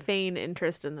even feign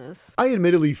interest in this. I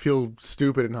admittedly feel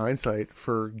stupid in hindsight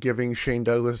for giving Shane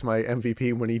Douglas my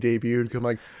MVP when he debuted, because I'm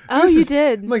like, Oh, you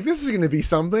did. I'm like, this is going to be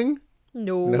something.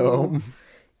 No.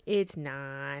 It's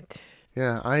not.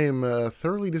 Yeah, I am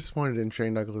thoroughly disappointed in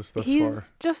Shane Douglas thus He's far.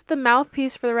 just the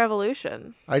mouthpiece for the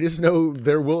Revolution. I just know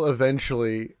there will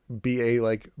eventually be a,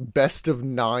 like, best of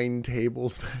 9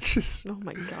 tables matches. Oh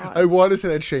my god. I want to say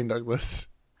that's Shane Douglas.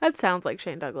 That sounds like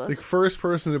Shane Douglas. Like, first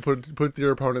person to put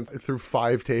their opponent through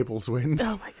 5 tables wins.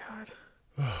 Oh my god.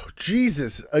 Oh,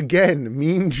 Jesus. Again,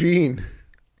 Mean Gene.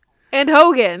 And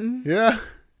Hogan. Yeah.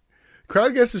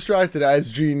 Crowd gets distracted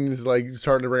as Gene is, like,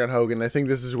 starting to bring on Hogan. I think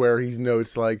this is where he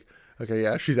notes, like, okay,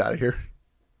 yeah, she's out of here.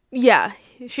 Yeah,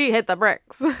 she hit the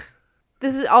bricks.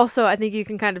 This is also, I think you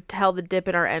can kind of tell the dip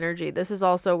in our energy. This is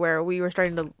also where we were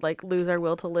starting to, like, lose our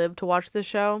will to live to watch this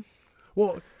show.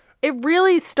 Well, It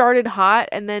really started hot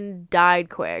and then died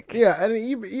quick. yeah,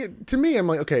 and to me, I'm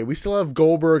like, okay, we still have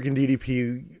Goldberg and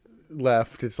DDP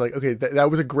left. It's like, okay, that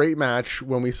was a great match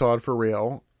when we saw it for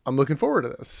real. I'm looking forward to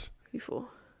this. You fool.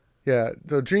 Yeah,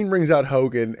 so Gene brings out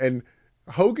Hogan, and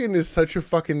Hogan is such a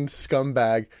fucking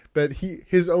scumbag that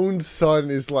his own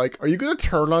son is like, are you going to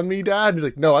turn on me, Dad? He's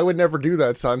like, no, I would never do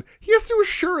that, son. He has to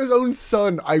assure his own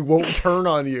son, I won't turn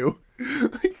on you.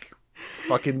 Like,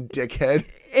 fucking dickhead.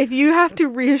 If you have to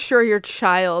reassure your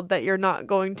child that you're not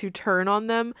going to turn on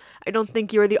them, I don't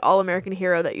think you are the all-American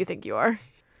hero that you think you are.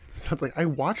 Sounds like, I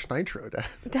watched Nitro, Dad.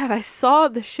 Dad, I saw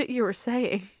the shit you were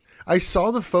saying. I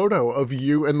saw the photo of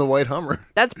you and the white Hummer.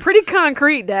 That's pretty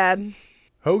concrete, Dad.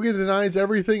 Hogan denies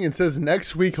everything and says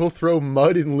next week he'll throw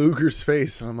mud in Luger's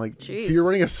face. And I'm like, Jeez. so you're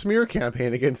running a smear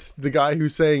campaign against the guy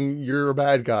who's saying you're a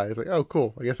bad guy. It's like, oh,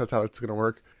 cool. I guess that's how it's going to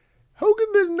work. Hogan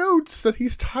then notes that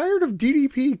he's tired of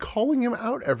DDP calling him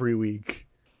out every week.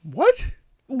 What?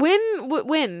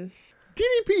 Win.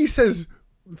 DDP says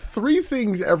 3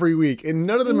 things every week, and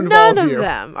none of them None involve of you.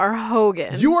 them are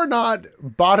Hogan. You are not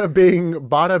bada bing,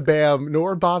 bada bam,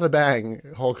 nor bada bang,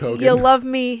 Hulk Hogan. You love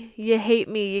me, you hate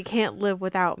me, you can't live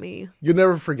without me. You'll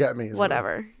never forget me. As well.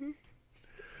 Whatever.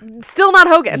 Still not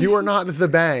Hogan. You are not the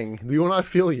bang. We will not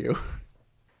feel you.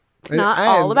 It's not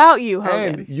all about you,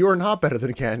 Hogan. And you are not better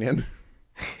than Canyon.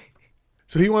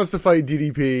 So he wants to fight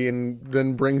DDP and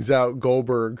then brings out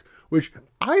Goldberg, which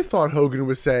I thought Hogan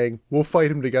was saying, we'll fight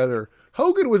him together.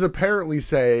 Hogan was apparently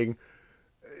saying,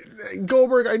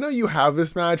 Goldberg, I know you have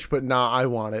this match, but nah, I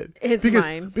want it. It's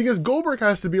mine. Because Goldberg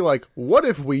has to be like, what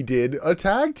if we did a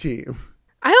tag team?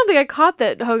 I don't think I caught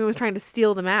that Hogan was trying to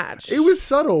steal the match. It was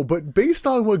subtle, but based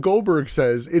on what Goldberg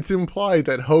says, it's implied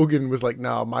that Hogan was like,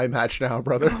 nah, my match now,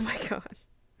 brother. Oh my god.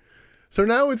 So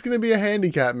now it's going to be a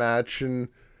handicap match, and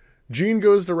Gene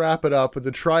goes to wrap it up, but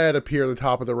the Triad appear at the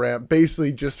top of the ramp,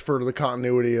 basically just for the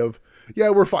continuity of, yeah,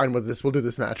 we're fine with this. We'll do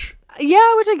this match.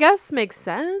 Yeah, which I guess makes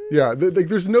sense. Yeah,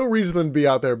 there's no reason to be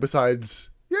out there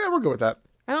besides, yeah, we're good with that.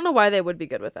 I don't know why they would be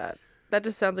good with that. That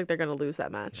just sounds like they're going to lose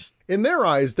that match. In their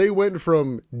eyes, they went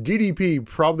from DDP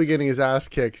probably getting his ass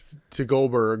kicked to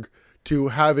Goldberg to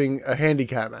having a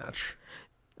handicap match.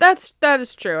 That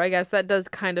is true. I guess that does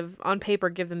kind of, on paper,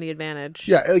 give them the advantage.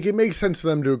 Yeah, like it makes sense for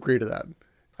them to agree to that.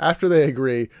 After they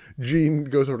agree, Gene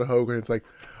goes over to Hogan and it's like,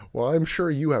 well, I'm sure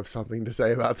you have something to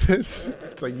say about this.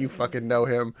 It's like, you fucking know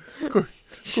him.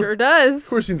 Sure does. Of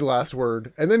course, you need the last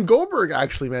word. And then Goldberg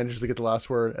actually manages to get the last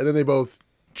word. And then they both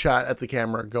chat at the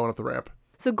camera going up the ramp.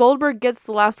 So Goldberg gets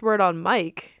the last word on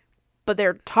mic, but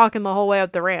they're talking the whole way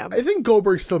up the ramp. I think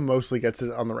Goldberg still mostly gets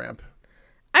it on the ramp.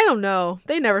 I don't know.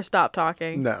 They never stop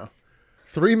talking. No.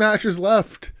 3 matches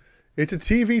left. It's a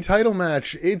TV title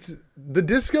match. It's the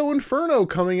Disco Inferno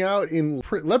coming out in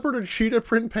leopard or cheetah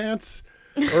print pants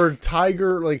or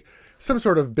tiger, like some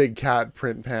sort of big cat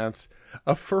print pants,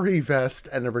 a furry vest,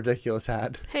 and a ridiculous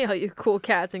hat. Hey, all you cool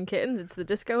cats and kittens, it's the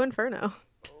Disco Inferno.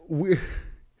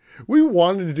 We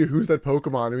wanted to do Who's That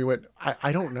Pokemon? And we went,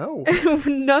 I don't know.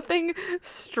 Nothing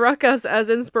struck us as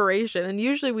inspiration. And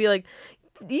usually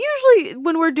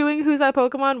when we're doing Who's That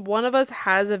Pokemon, one of us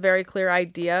has a very clear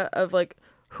idea of like,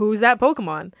 who's that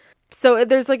Pokemon? So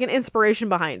there's like an inspiration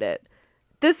behind it.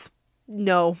 This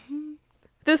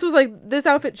was like, this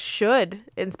outfit should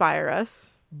inspire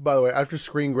us. By the way, after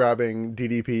screen grabbing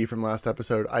DDP from last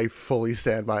episode, I fully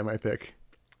stand by my pick.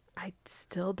 I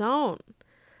still don't.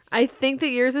 I think that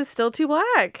yours is still too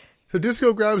black. So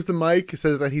Disco grabs the mic,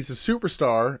 says that he's a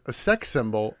superstar, a sex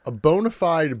symbol, a bona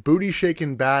fide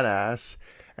booty-shaking badass,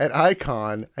 an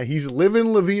icon, and he's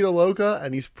living La Vida Loca,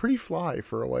 and he's pretty fly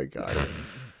for a white guy.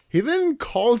 He then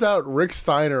calls out Rick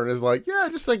Steiner and is like, yeah,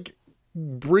 just like,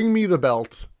 bring me the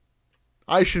belt.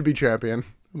 I should be champion.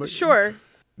 I'm like, sure.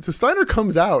 So Steiner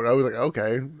comes out. I was like,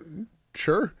 okay,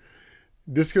 sure.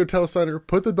 Disco tells Steiner,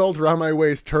 put the belt around my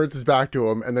waist, turns his back to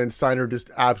him, and then Steiner just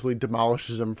absolutely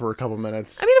demolishes him for a couple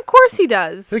minutes. I mean, of course he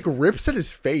does. Like, rips at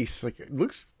his face. Like, it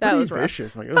looks pretty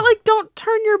vicious. I'm like, but, like, don't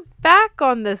turn your back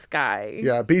on this guy.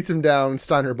 Yeah, beats him down.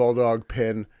 Steiner Bulldog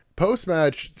pin.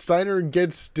 Post-match, Steiner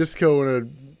gets Disco in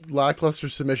a lackluster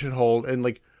submission hold and,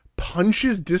 like,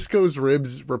 punches Disco's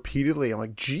ribs repeatedly. I'm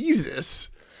like, Jesus.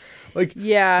 Like,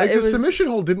 yeah, like the submission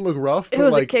hold didn't look rough, but, it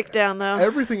was like, a kick down, though.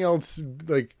 Everything else,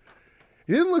 like,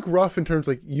 it didn't look rough in terms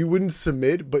like you wouldn't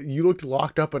submit, but you looked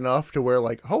locked up enough to where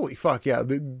like, holy fuck, yeah,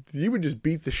 you would just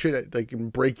beat the shit at, like,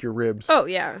 and break your ribs. Oh,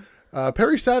 yeah.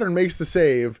 Perry Saturn makes the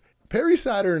save. Perry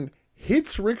Saturn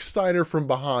hits Rick Steiner from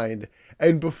behind,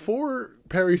 and before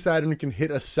Perry Saturn can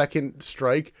hit a second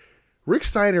strike, Rick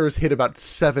Steiner has hit about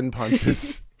 7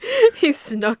 punches. He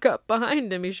snuck up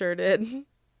behind him, he sure did.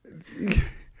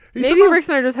 Maybe Rick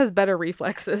Steiner just has better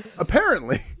reflexes.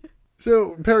 Apparently.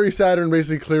 So Perry Saturn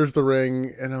basically clears the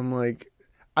ring, and I'm like,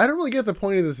 I don't really get the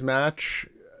point of this match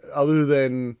other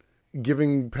than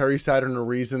giving Perry Saturn a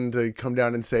reason to come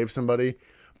down and save somebody.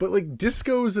 But, like,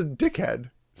 Disco's a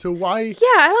dickhead. So why... Yeah,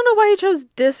 I don't know why he chose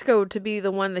Disco to be the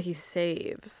one that he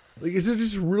saves. Like, is it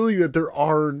just really that there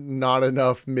are not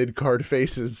enough mid-card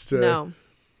faces to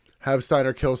have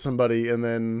Steiner kill somebody and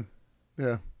then...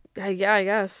 Yeah. Yeah, I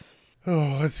guess.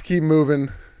 Oh, let's keep moving.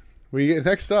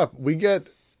 Next up, we get...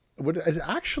 what I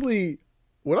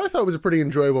thought was a pretty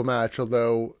enjoyable match,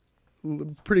 although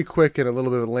pretty quick and a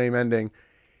little bit of a lame ending.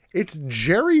 It's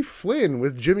Jerry Flynn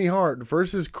with Jimmy Hart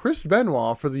versus Chris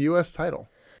Benoit for the U.S. title.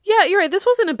 Yeah, you're right. This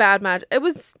wasn't a bad match. It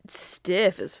was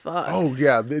stiff as fuck. Oh,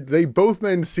 yeah. They both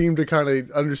men seem to kind of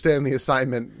understand the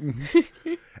assignment.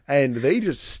 And they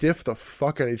just stiff the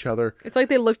fuck at each other. It's like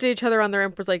they looked at each other on their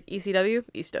and was like, ECW?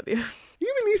 ECW.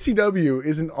 Even ECW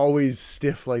isn't always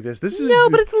stiff like this. But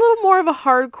it's a little more of a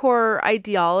hardcore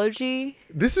ideology.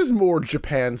 This is more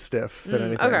Japan stiff than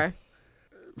anything. Okay.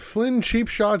 Flynn cheap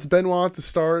shots Benoit at the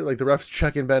start. Like, the ref's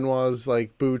checking Benoit's,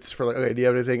 like, boots for, like, okay, do you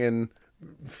have anything? And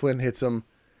Flynn hits him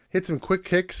quick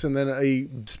kicks and then a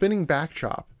spinning back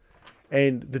chop.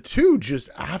 And the two just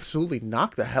absolutely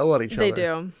knock the hell out of each other. They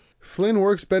do. Flynn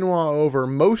works Benoit over,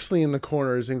 mostly in the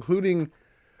corners, including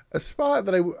a spot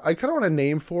that I kind of want a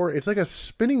name for. It's like a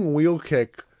spinning wheel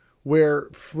kick where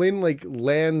Flynn, like,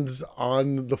 lands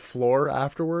on the floor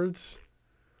afterwards.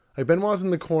 Like, Benoit's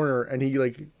in the corner and he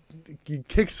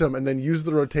kicks him and then uses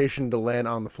the rotation to land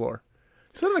on the floor.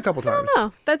 He's done it a couple times. I don't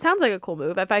know. That sounds like a cool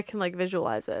move if I can, like,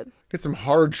 visualize it. Get some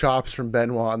hard chops from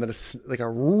Benoit and then a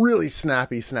really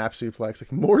snappy snap suplex,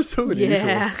 like more so than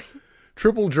usual.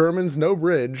 Triple Germans, no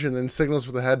bridge, and then signals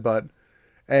for the headbutt.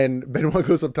 And Benoit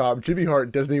goes up top. Jimmy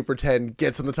Hart doesn't even pretend,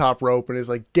 gets on the top rope and is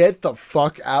like, get the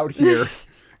fuck out here.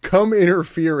 Come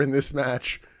interfere in this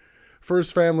match.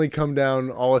 First Family come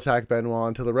down, all attack Benoit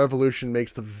until the Revolution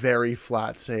makes the very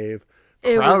flat save.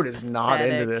 Crowd is not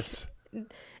into this.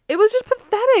 It was just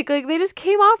pathetic. Like, they just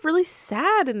came off really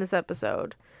sad in this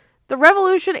episode. The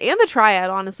Revolution and the Triad,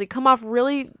 honestly, come off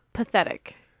really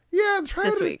pathetic. Yeah, the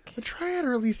Triad, this week. The Triad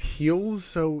are at least heels,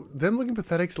 so them looking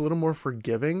pathetic's a little more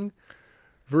forgiving.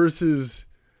 Versus,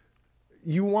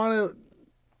 you want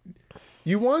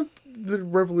the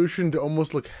Revolution to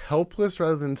almost look helpless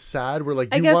rather than sad, where,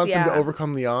 like, you want them to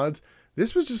overcome the odds.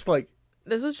 This was just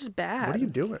bad. What are you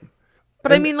doing?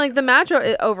 But I mean, like, the match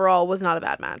overall was not a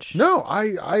bad match. No,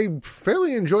 I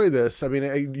fairly enjoy this. I mean,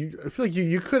 I feel like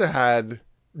you could have had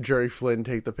Jerry Flynn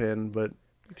take the pin, but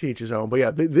to each his own. But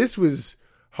yeah, this was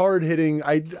hard hitting.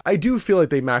 I do feel like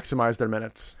they maximized their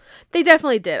minutes. They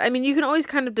definitely did. I mean, you can always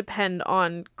kind of depend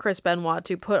on Chris Benoit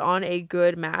to put on a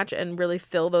good match and really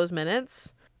fill those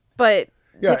minutes. But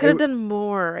Yeah, they could have done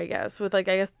more, I guess, with I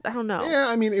don't know. Yeah,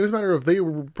 I mean, it was a matter of they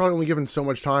were probably only given so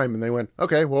much time, and they went,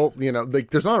 okay, well,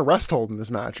 there's not a rest hold in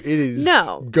this match. It is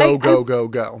go.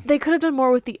 They could have done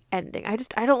more with the ending.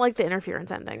 I don't like the interference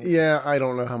ending. Yeah, I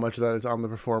don't know how much of that is on the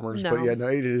performers, but yeah, no,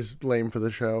 it is lame for the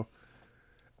show.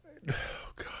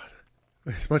 Oh, God.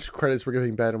 As much credit as we're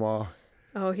giving Benoit.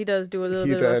 Oh, he does do a little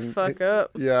bit of a fuck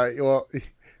up. Yeah, well,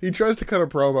 he tries to cut a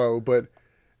promo, but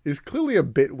is clearly a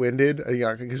bit winded.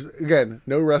 Yeah, because again,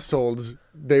 no rest holds.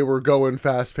 They were going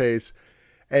fast pace,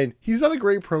 and he's not a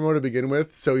great promo to begin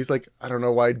with. So he's like, I don't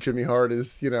know why Jimmy Hart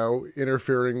is,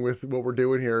 interfering with what we're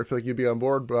doing here. I feel like you'd be on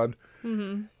board, bud.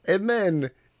 Mm-hmm. And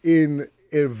then in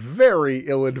a very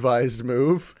ill-advised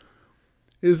move,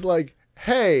 is like,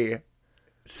 hey,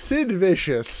 Sid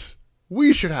Vicious,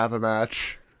 we should have a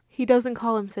match. He doesn't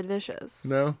call him Sid Vicious.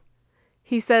 No?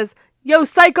 He says, yo,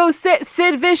 Psycho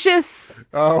Sid Vicious.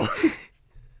 Oh.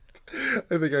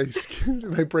 I think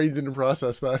my brain didn't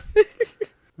process that.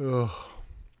 Oh.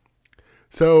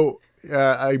 So,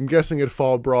 I'm guessing at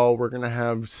Fall Brawl, we're going to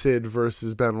have Sid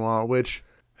versus Benoit, which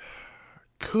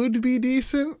could be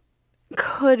decent.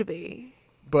 Could be.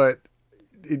 But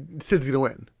Sid's going to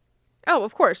win. Oh,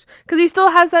 of course. Because he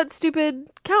still has that stupid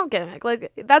count gimmick.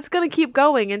 Like, that's going to keep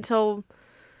going until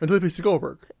he faces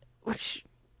Goldberg. Which...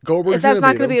 Goldberg's if that's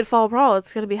not going to be at Fall Brawl,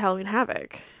 it's going to be Halloween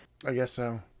Havoc. I guess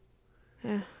so.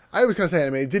 Yeah. I was going to say,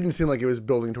 it didn't seem like it was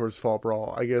building towards Fall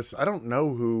Brawl. I guess, I don't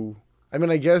know who.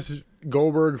 I guess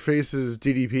Goldberg faces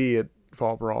DDP at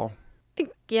Fall Brawl.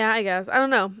 Yeah, I guess. I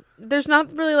don't know. There's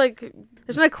not really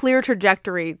there's not a clear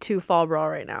trajectory to Fall Brawl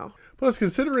right now. Plus,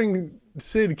 considering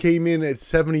Sid came in at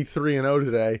 73-0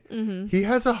 today, he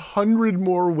has 100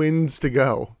 more wins to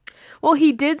go. Well,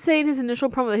 he did say in his initial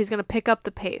promo that he's going to pick up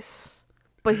the pace.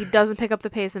 But he doesn't pick up the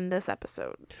pace in this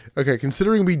episode. Okay,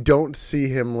 considering we don't see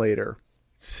him later,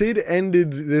 Sid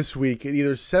ended this week at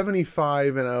either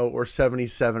 75-0 or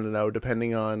 77-0,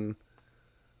 depending on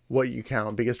what you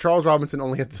count. Because Charles Robinson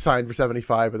only had to sign for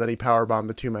 75, but then he powerbombed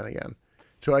the two men again.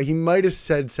 So he might have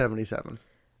said 77.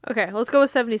 Okay, let's go with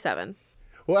 77.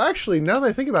 Well, actually, now that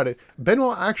I think about it,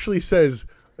 Benoit actually says,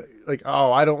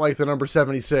 oh, I don't like the number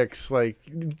 76.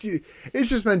 It's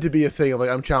just meant to be a thing of,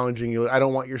 I'm challenging you. I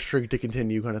don't want your streak to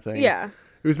continue kind of thing. Yeah.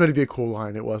 It was meant to be a cool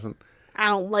line. It wasn't. I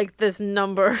don't like this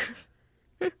number.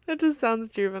 That just sounds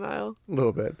juvenile. A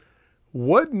little bit.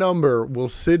 What number will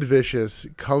Sid Vicious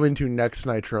come into next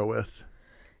Nitro with?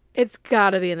 It's got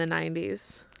to be in the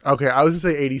 90s. Okay, I was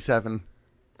going to say 87.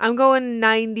 I'm going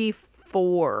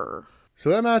 94. So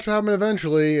that match will happen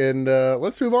eventually, and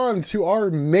let's move on to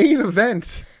our main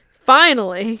event.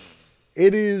 Finally.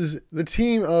 It is the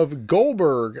team of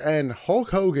Goldberg and Hulk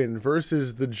Hogan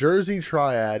versus the Jersey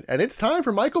Triad, and it's time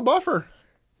for Michael Buffer.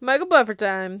 Michael Buffer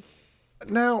time.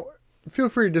 Now, feel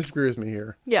free to disagree with me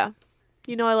here. Yeah.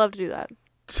 I love to do that.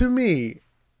 To me,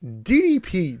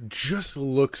 DDP just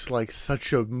looks like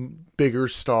such a bigger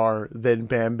star than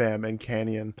Bam Bam and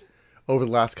Kanyon over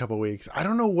the last couple of weeks. I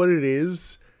don't know what it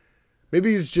is.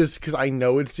 Maybe it's just because I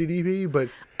know it's DDP, but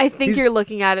I think you're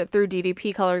looking at it through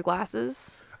DDP colored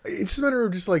glasses. It's just a matter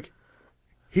of just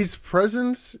his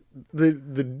presence.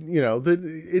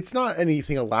 It's not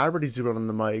anything elaborate he's doing on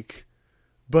the mic,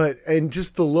 and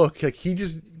just the look. He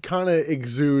just kind of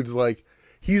exudes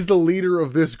he's the leader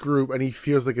of this group, and he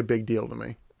feels like a big deal to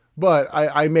me. But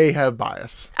I may have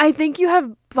bias. I think you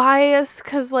have bias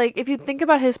because, if you think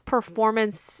about his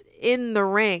performance in the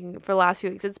ring for the last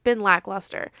few weeks, it's been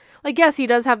lackluster. Yes, he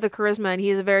does have the charisma, and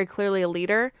he is very clearly a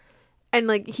leader.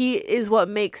 And, he is what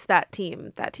makes that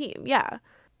team, yeah.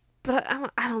 But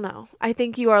I don't know. I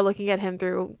think you are looking at him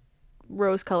through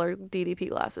rose-colored DDP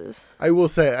glasses. I will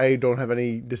say I don't have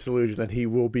any disillusion that he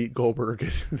will beat Goldberg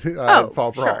at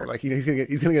Fall Brawl. Sure. He's gonna get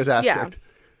his ass kicked.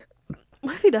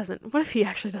 What if he doesn't? What if he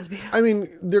actually does beat him?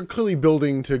 They're clearly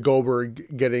building to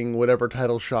Goldberg getting whatever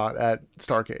title shot at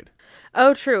Starrcade.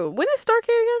 Oh, true. When is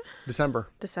Starrcade again?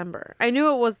 December. I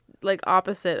knew it was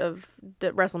opposite of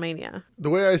WrestleMania.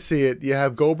 The way I see it, you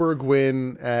have Goldberg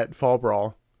win at Fall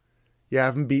Brawl. You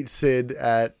have him beat Sid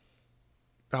at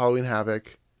Halloween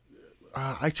Havoc.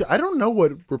 I don't know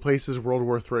what replaces World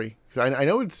War III. I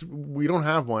know we don't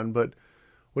have one, but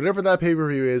whatever that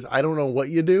pay-per-view is, I don't know what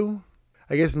you do.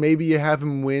 I guess maybe you have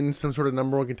him win some sort of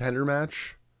number one contender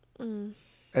match. And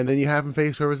then you have him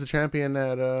face whoever's the champion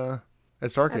at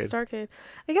Starrcade. At Starrcade.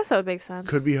 I guess that would make sense.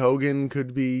 Could be Hogan,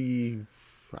 could be...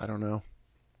 I don't know.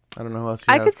 I don't know how else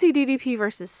I could see DDP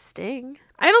versus Sting.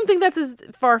 I don't think that's as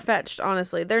far-fetched,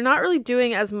 honestly. They're not really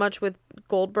doing as much with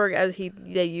Goldberg as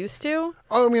they used to.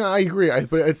 Oh, I agree.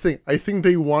 But I think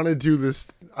they want to do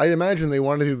this... I imagine they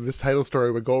want to do this title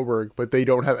story with Goldberg, but they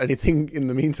don't have anything in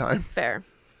the meantime. Fair.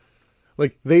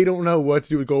 Like, they don't know what to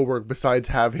do with Goldberg besides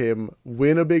have him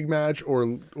win a big match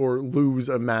or lose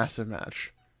a massive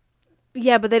match.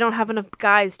 Yeah, but they don't have enough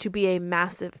guys to be a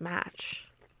massive match.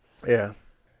 Yeah.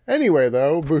 Anyway,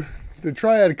 though, the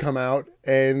Triad come out,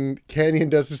 and Kanyon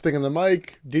does his thing on the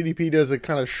mic. DDP does a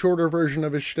kind of shorter version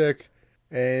of his shtick.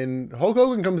 And Hulk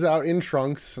Hogan comes out in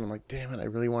trunks. And I'm like, damn it, I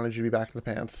really wanted you to be back in the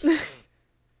pants.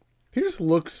 He just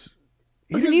looks...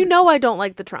 Listen, you know I don't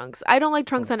like the trunks. I don't like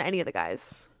trunks on any of the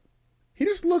guys. He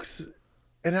just looks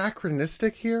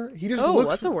anachronistic here. He just looks...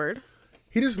 That's a word.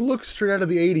 He just looks straight out of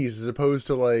the 80s as opposed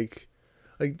to like,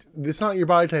 it's not your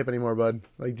body type anymore, bud.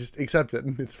 Like, just accept it.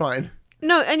 It's fine.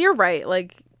 No, and you're right.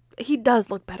 Like, he does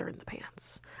look better in the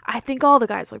pants. I think all the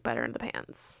guys look better in the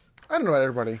pants. I don't know about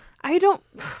everybody. I don't...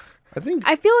 I think...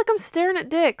 I feel like I'm staring at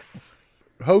dicks.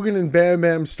 Hogan and Bam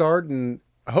Bam start, and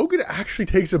Hogan actually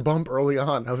takes a bump early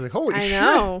on. I was like, holy shit. I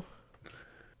know.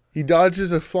 He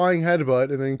dodges a flying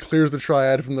headbutt and then clears the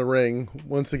Triad from the ring.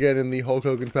 Once again in the Hulk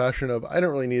Hogan fashion of, I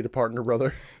don't really need a partner,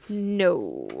 brother.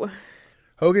 No.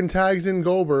 Hogan tags in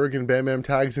Goldberg and Bam Bam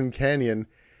tags in Kanyon.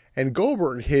 And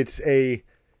Goldberg hits a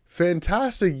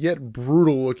fantastic yet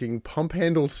brutal looking pump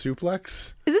handle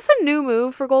suplex. Is this a new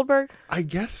move for Goldberg? I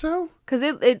guess so.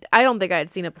 Because I don't think I had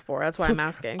seen it before. That's why I'm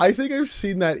asking. I think I've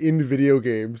seen that in video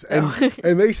games, and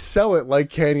and they sell it like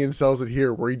Kanyon sells it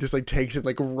here, where he just like takes it,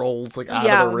 like rolls like out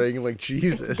of the ring, like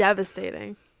Jesus. It's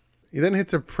devastating. He then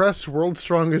hits a press World's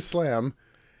Strongest Slam,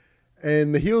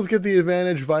 and the heels get the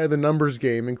advantage via the numbers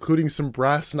game, including some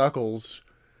brass knuckles,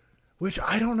 which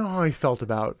I don't know how I felt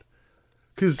about,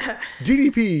 because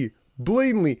DDP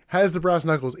blatantly has the brass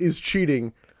knuckles, is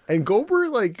cheating, and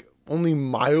Goldberg like only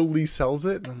mildly sells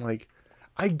it, and I'm like,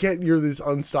 I get you're this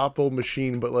unstoppable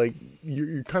machine, but like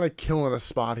you're kind of killing a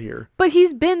spot here. But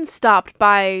he's been stopped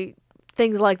by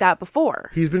things like that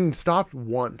before. He's been stopped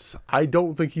once. I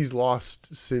don't think he's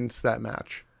lost since that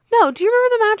match. No, do you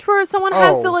remember the match where someone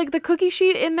has the cookie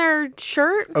sheet in their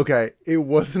shirt? Okay, it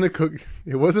wasn't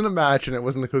a match, and it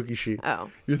wasn't a cookie sheet.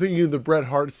 Oh, you're thinking of the Bret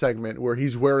Hart segment where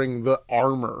he's wearing the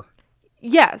armor.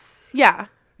 Yes. Yeah.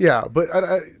 Yeah, but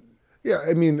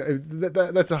I mean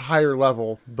that's a higher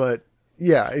level, but.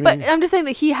 Yeah, I mean, but I'm just saying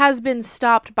that he has been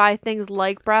stopped by things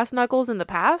like brass knuckles in the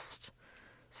past,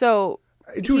 so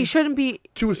he shouldn't be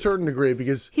to a certain degree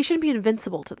because he shouldn't be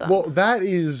invincible to them. Well, that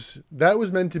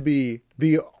was meant to be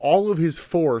all of his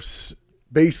force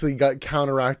basically got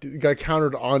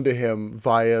countered onto him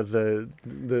via the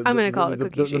I'm going to call it a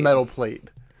cookie sheet. The metal plate.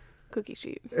 Cookie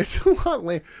sheet. It's a lot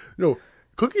lame. No,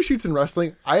 cookie sheets in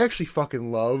wrestling I actually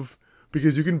fucking love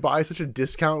because you can buy such a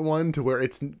discount one to where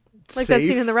it's like safe. that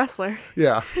scene in The Wrestler.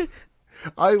 Yeah.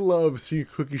 I love seeing a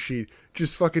cookie sheet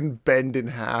just fucking bend in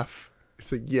half.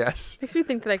 It's like, yes. Makes me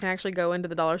think that I can actually go into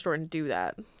the dollar store and do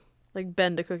that. Like,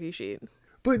 bend a cookie sheet.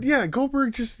 But yeah,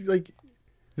 Goldberg just, like,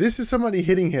 this is somebody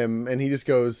hitting him, and he just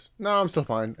goes, no, I'm still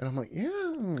fine. And I'm like,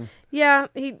 yeah. Yeah,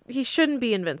 he shouldn't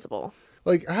be invincible.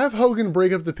 Like, have Hogan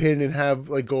break up the pin and have,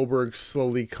 like, Goldberg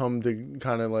slowly come to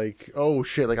kind of like, oh,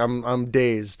 shit, like, I'm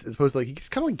dazed. As opposed to, like, he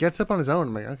just kind of, like, gets up on his own.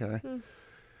 I'm like, okay.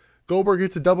 Goldberg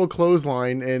hits a double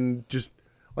clothesline and just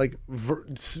like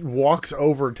walks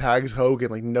over, tags Hogan,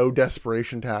 like no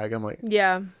desperation tag. I'm like,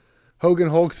 yeah. Hogan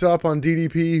hulks up on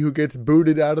DDP, who gets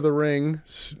booted out of the ring.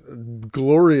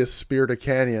 Glorious spear to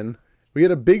Kanyon. We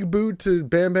get a big boot to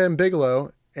Bam Bam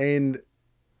Bigelow, and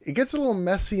it gets a little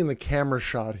messy in the camera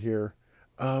shot here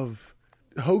of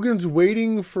Hogan's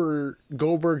waiting for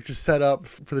Goldberg to set up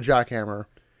for the jackhammer.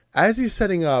 As he's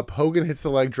setting up, Hogan hits the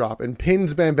leg drop and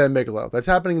pins Bam Bam Bigelow. That's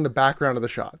happening in the background of the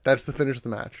shot. That's the finish of the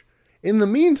match. In the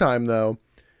meantime, though,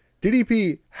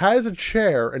 DDP has a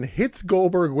chair and hits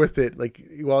Goldberg with it, like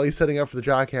while he's setting up for the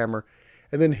jackhammer,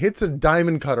 and then hits a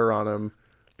diamond cutter on him.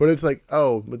 But it's like,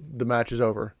 oh, the match is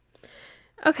over.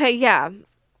 Okay, yeah.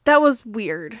 That was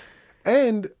weird.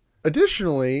 And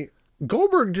additionally,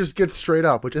 Goldberg just gets straight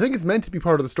up, which I think is meant to be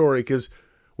part of the story, because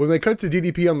when they cut to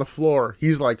DDP on the floor,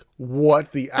 he's like,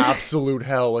 what the absolute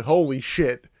hell? Like, holy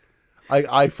shit.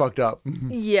 I fucked up.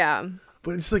 Yeah.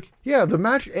 But it's like, yeah, the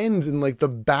match ends in like the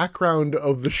background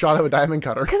of the shot of a diamond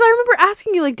cutter. Because I remember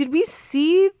asking you, like, did we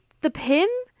see the pin?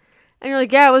 And you're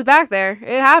like, yeah, it was back there.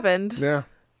 It happened. Yeah.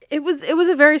 It was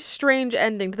a very strange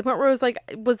ending to the point where I was like,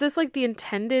 was this like the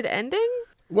intended ending?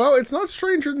 Well, it's not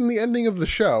stranger than the ending of the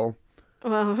show.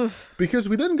 Well, because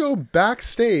we then go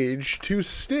backstage to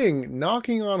Sting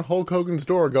knocking on Hulk Hogan's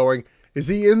door going, is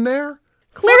he in there?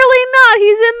 Clearly not.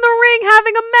 He's in the ring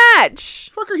having a match.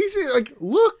 Fucker, he's like,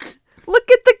 look. Look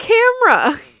at the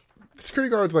camera. The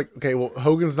security guard's like, okay, well,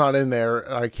 Hogan's not in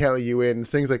there. I can't let you in. And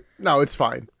Sting's like, no, it's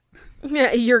fine.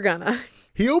 Yeah, you're gonna.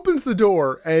 He opens the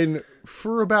door and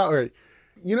for about,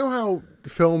 You know how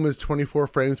film is 24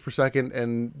 frames per second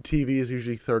and TV is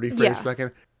usually 30 frames per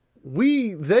second?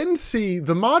 We then see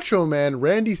the Macho Man,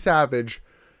 Randy Savage,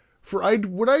 for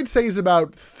what I'd say is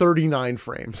about 39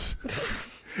 frames.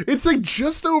 It's like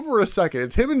just over a second.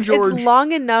 It's him and George. It's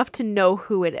long enough to know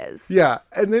who it is. Yeah.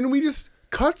 And then we just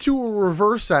cut to a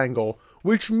reverse angle,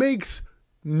 which makes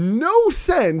no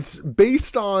sense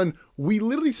based on we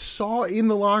literally saw in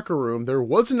the locker room. There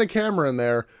wasn't a camera in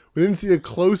there. We didn't see a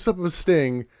close-up of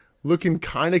Sting looking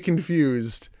kind of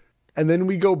confused. And then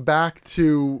we go back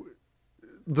to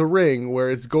the ring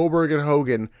where it's Goldberg and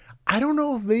Hogan. I don't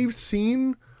know if they've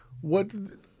seen what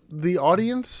the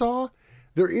audience saw.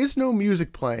 There is no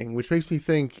music playing, which makes me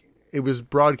think it was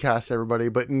broadcast to everybody.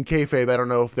 But in kayfabe, I don't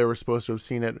know if they were supposed to have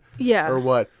seen it or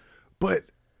what. But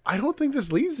I don't think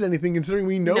this leads to anything, considering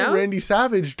we know Randy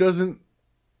Savage doesn't...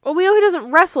 Well, we know he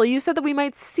doesn't wrestle. You said that we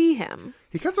might see him.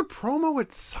 He cuts a promo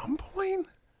at some point?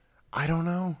 I don't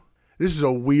know. This is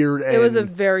a weird end. It was a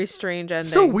very strange ending.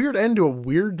 It's a weird end to a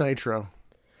weird Nitro.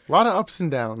 A lot of ups and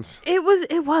downs. It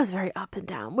was very up and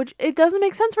down, which it doesn't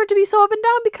make sense for it to be so up and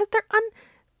down because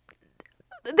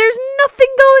there's nothing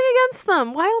going against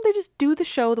them. Why don't they just do the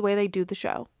show the way they do the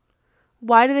show?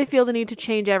 Why do they feel the need to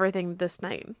change everything this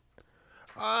night?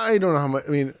 I don't know how much.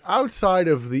 I mean, outside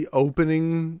of the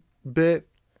opening bit,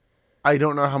 I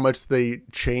don't know how much they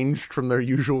changed from their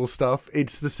usual stuff.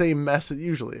 It's the same mess it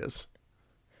usually is.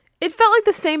 It felt like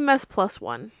the same mess plus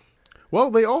one. Well,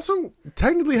 they also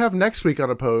technically have next week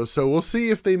unopposed, so we'll see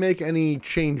if they make any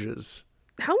changes.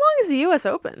 How long is the U.S.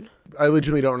 Open? I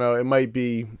legitimately don't know. It might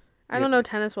be... I don't know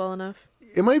tennis well enough.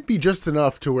 It might be just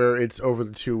enough to where it's over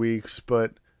the 2 weeks,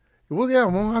 but... Well, yeah,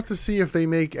 we'll have to see if they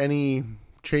make any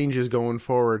changes going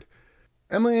forward.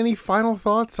 Emily, any final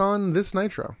thoughts on this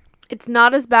Nitro? It's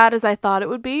not as bad as I thought it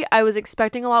would be. I was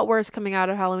expecting a lot worse coming out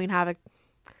of Halloween Havoc.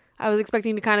 I was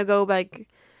expecting to kind of go like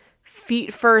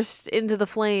feet first into the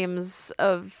flames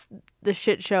of the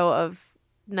shit show of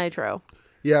Nitro.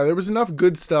 Yeah, there was enough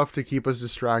good stuff to keep us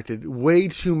distracted. Way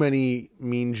too many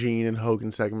Mean Gene and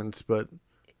Hogan segments, but...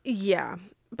 Yeah,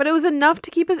 but it was enough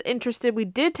to keep us interested. We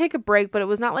did take a break, but it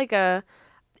was not like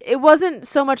it wasn't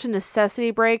so much a necessity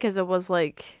break as it was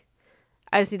like,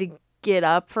 I just need to get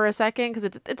up for a second, because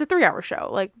it's a 3-hour show.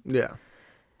 Like, yeah.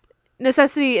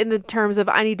 Necessity in the terms of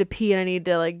I need to pee and I need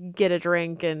to like get a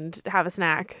drink and have a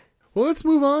snack. Well, let's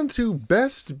move on to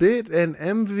Best Bit and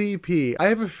MVP. I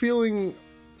have a feeling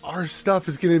our stuff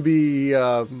is going to be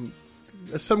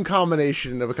some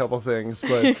combination of a couple things,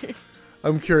 but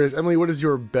I'm curious. Emily, what is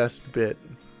your best bit?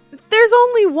 There's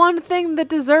only one thing that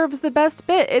deserves the best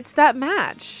bit. It's that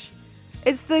match.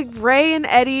 It's the Ray and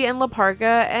Eddie and La Parka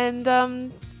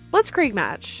and Blitzkrieg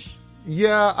match.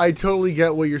 Yeah, I totally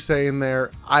get what you're saying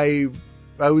there. I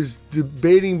was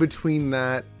debating between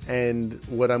that and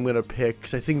what I'm going to pick,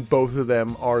 because I think both of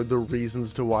them are the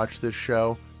reasons to watch this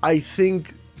show. I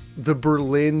think the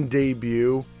Berlin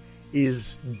debut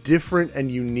is different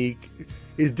and unique,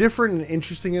 is different and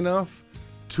interesting enough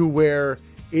to where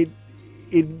it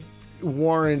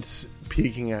warrants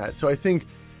peeking at. So I think...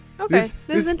 Okay,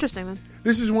 this is interesting then.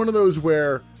 This is one of those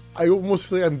where I almost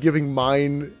feel like I'm giving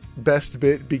mine best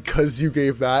bit because you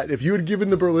gave that. If you had given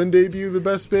the Berlin debut the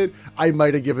best bit, I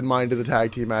might have given mine to the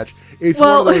tag team match. It's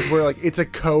one of those where like it's a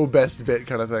co-best bit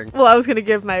kind of thing. Well, I was going to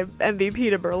give my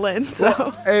MVP to Berlin, so...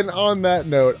 Well, and on that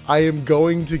note, I am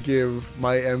going to give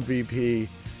my MVP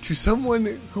to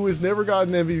someone who has never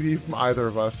gotten MVP from either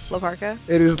of us. La Parka?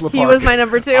 It is La Parka. He was my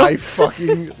number 2. I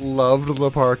fucking loved La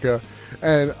Parka.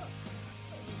 And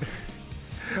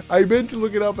I meant to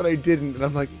look it up and I didn't. And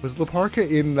I'm like, was La Parka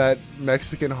in that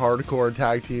Mexican hardcore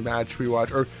tag team match we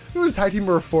watched? Or it was a tag team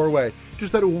or a 4-way.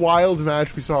 Just that wild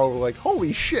match we saw. We're like,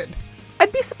 holy shit.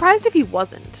 I'd be surprised if he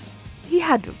wasn't. He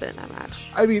had to have been in that match.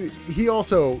 I mean, he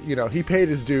also, he paid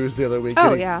his dues the other week.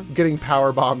 Getting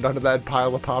power bombed onto that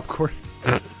pile of popcorn.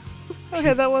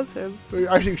 Okay, that was him.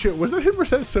 Actually, shit, was that him or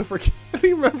Silver King? I don't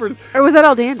even remember. Or was that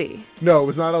El Dandy? No, it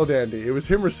was not El Dandy. It was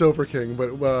him or Silver King,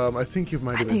 but I think it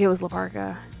might have been. I think it was La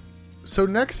Parka. So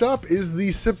next up is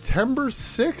the September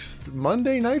 6th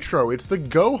Monday Nitro. It's the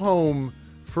go-home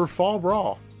for Fall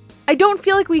Brawl. I don't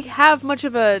feel like we have much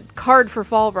of a card for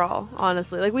Fall Brawl,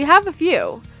 honestly. Like, we have a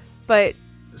few, but...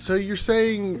 So you're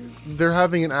saying they're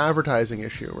having an advertising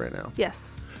issue right now?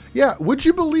 Yes. Yeah, would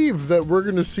you believe that we're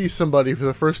going to see somebody for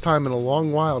the first time in a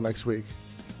long while next week?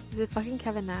 Is it fucking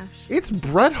Kevin Nash? It's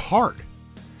Bret Hart.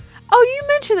 Oh, you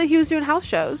mentioned that he was doing house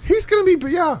shows. He's going to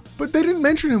be, but they didn't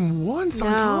mention him once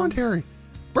on commentary.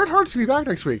 Bret Hart's going to be back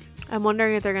next week. I'm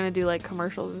wondering if they're going to do, like,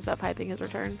 commercials and stuff hyping his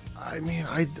return. I mean,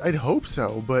 I'd hope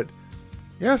so, but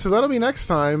Yeah, so that'll be next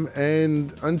time.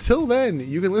 And until then,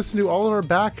 you can listen to all of our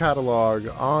back catalog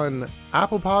on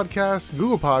Apple Podcasts,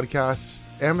 Google Podcasts,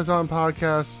 Amazon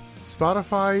Podcasts,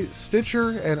 Spotify,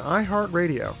 Stitcher, and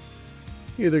iHeartRadio.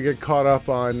 Either get caught up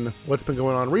on what's been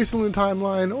going on recently in the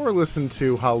timeline, or listen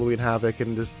to Halloween Havoc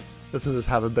and just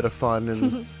have a bit of fun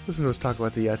and listen to us talk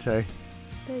about the Yeti.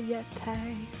 The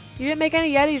Yeti. You didn't make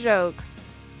any Yeti jokes.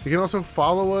 You can also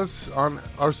follow us on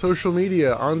our social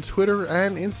media on Twitter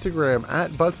and Instagram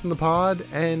at Butts in the Pod,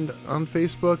 and on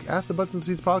Facebook at the Butts and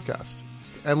Seeds Podcast.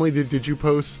 Emily, did you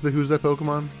post the Who's That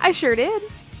Pokemon? I sure did.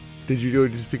 Did you do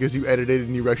it just because you edited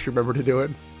and you actually remembered to do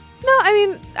it? No, I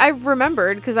mean, I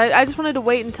remembered because I just wanted to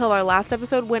wait until our last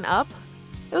episode went up.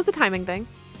 It was a timing thing.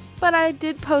 But I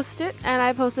did post it, and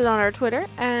I posted on our Twitter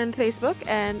and Facebook,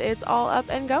 and it's all up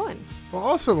and going. Well,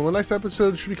 awesome. Well, the next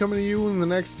episode should be coming to you in the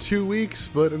next 2 weeks.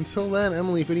 But until then,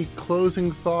 Emily, any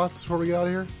closing thoughts before we get out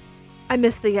of here? I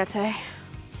miss the Yeti.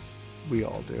 We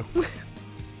all do.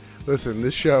 Listen,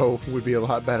 this show would be a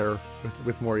lot better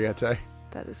with more Yeti.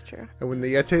 That is true. And when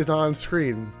the Yeti is not on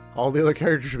screen, all the other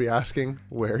characters should be asking,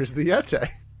 where's the Yeti?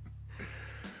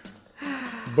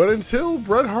 But until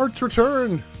Bret Hart's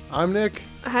return, I'm Nick.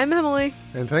 I'm Emily.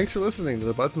 And thanks for listening to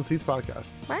the Butts and Seeds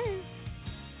Podcast. Bye.